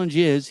the challenge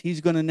is he's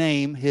going to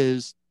name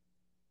his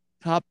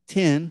top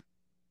 10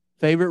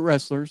 favorite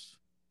wrestlers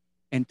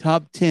and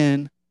top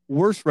 10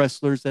 worst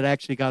wrestlers that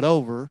actually got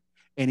over.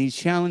 And he's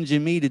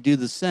challenging me to do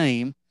the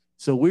same.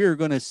 So we're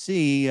going to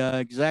see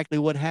exactly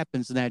what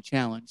happens in that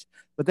challenge.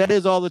 But that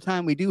is all the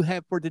time we do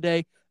have for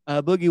today.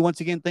 Boogie,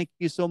 once again, thank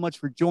you so much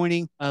for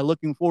joining.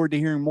 Looking forward to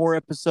hearing more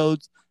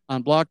episodes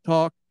on Block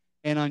Talk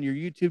and on your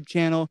YouTube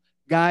channel.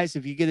 Guys,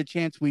 if you get a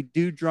chance, we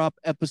do drop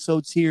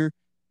episodes here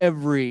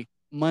every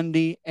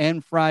Monday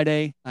and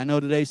Friday. I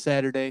know today's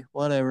Saturday,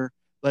 whatever.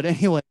 But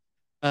anyway,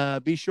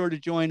 be sure to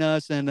join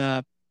us.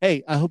 And,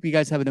 hey, I hope you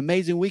guys have an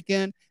amazing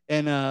weekend.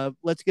 And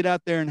let's get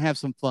out there and have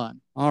some fun.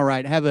 All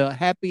right. Have a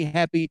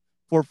happy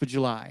 4th of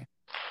July.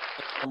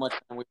 Thank you so much,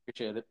 man. We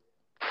appreciate it.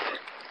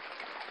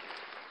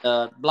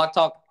 Block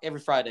Talk every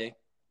Friday.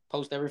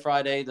 Post every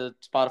Friday to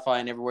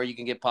Spotify and everywhere you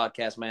can get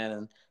podcasts, man.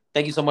 And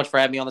thank you so much for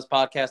having me on this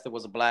podcast. It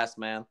was a blast,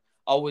 man.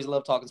 Always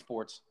love talking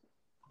sports.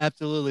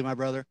 Absolutely, my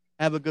brother.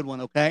 Have a good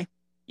one, okay?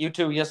 You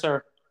too. Yes,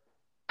 sir.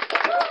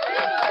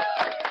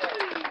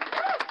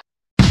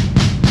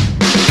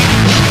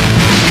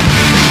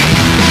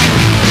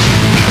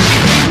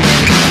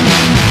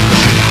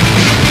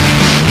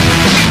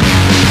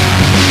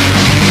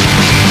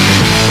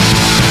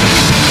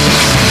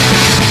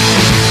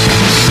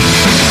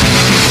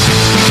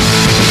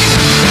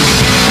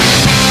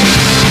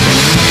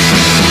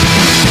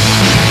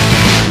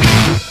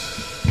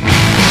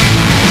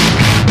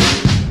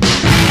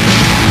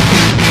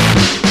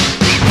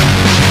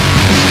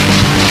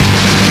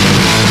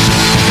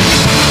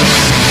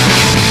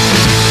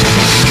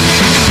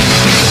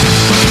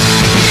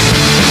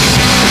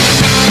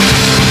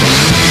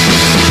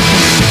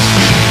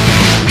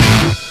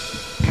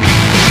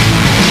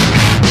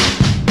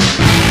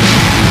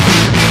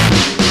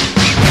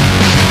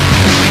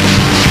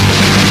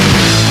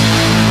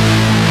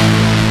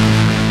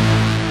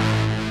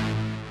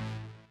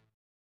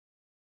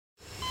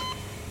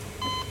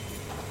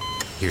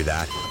 Hear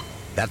that?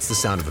 That's the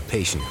sound of a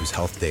patient whose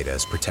health data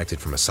is protected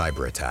from a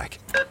cyber attack.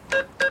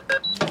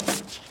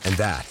 And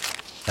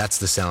that's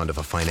the sound of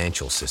a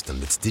financial system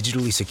that's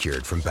digitally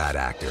secured from bad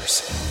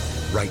actors.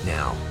 Right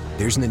now,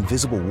 there's an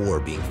invisible war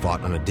being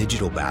fought on a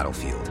digital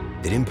battlefield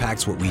that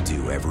impacts what we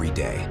do every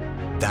day.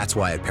 That's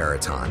why at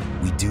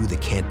Peraton, we do the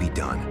can't be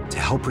done to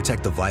help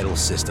protect the vital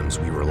systems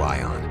we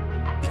rely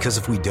on. Because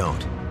if we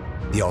don't,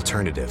 the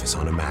alternative is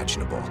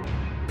unimaginable.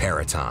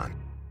 Peraton.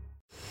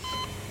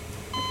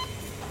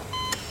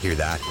 Hear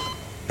that?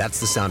 That's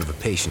the sound of a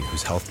patient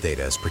whose health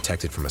data is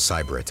protected from a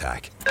cyber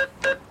attack.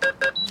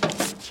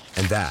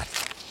 And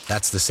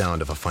that's the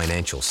sound of a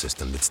financial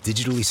system that's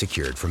digitally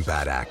secured from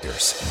bad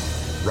actors.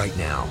 Right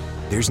now,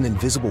 there's an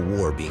invisible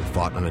war being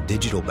fought on a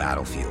digital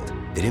battlefield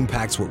that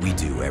impacts what we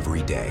do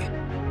every day.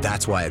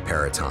 That's why at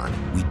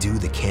Peraton, we do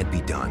the can't be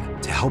done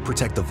to help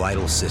protect the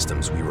vital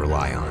systems we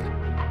rely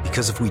on.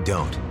 Because if we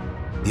don't,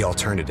 the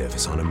alternative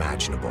is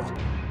unimaginable.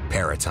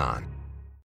 Peraton.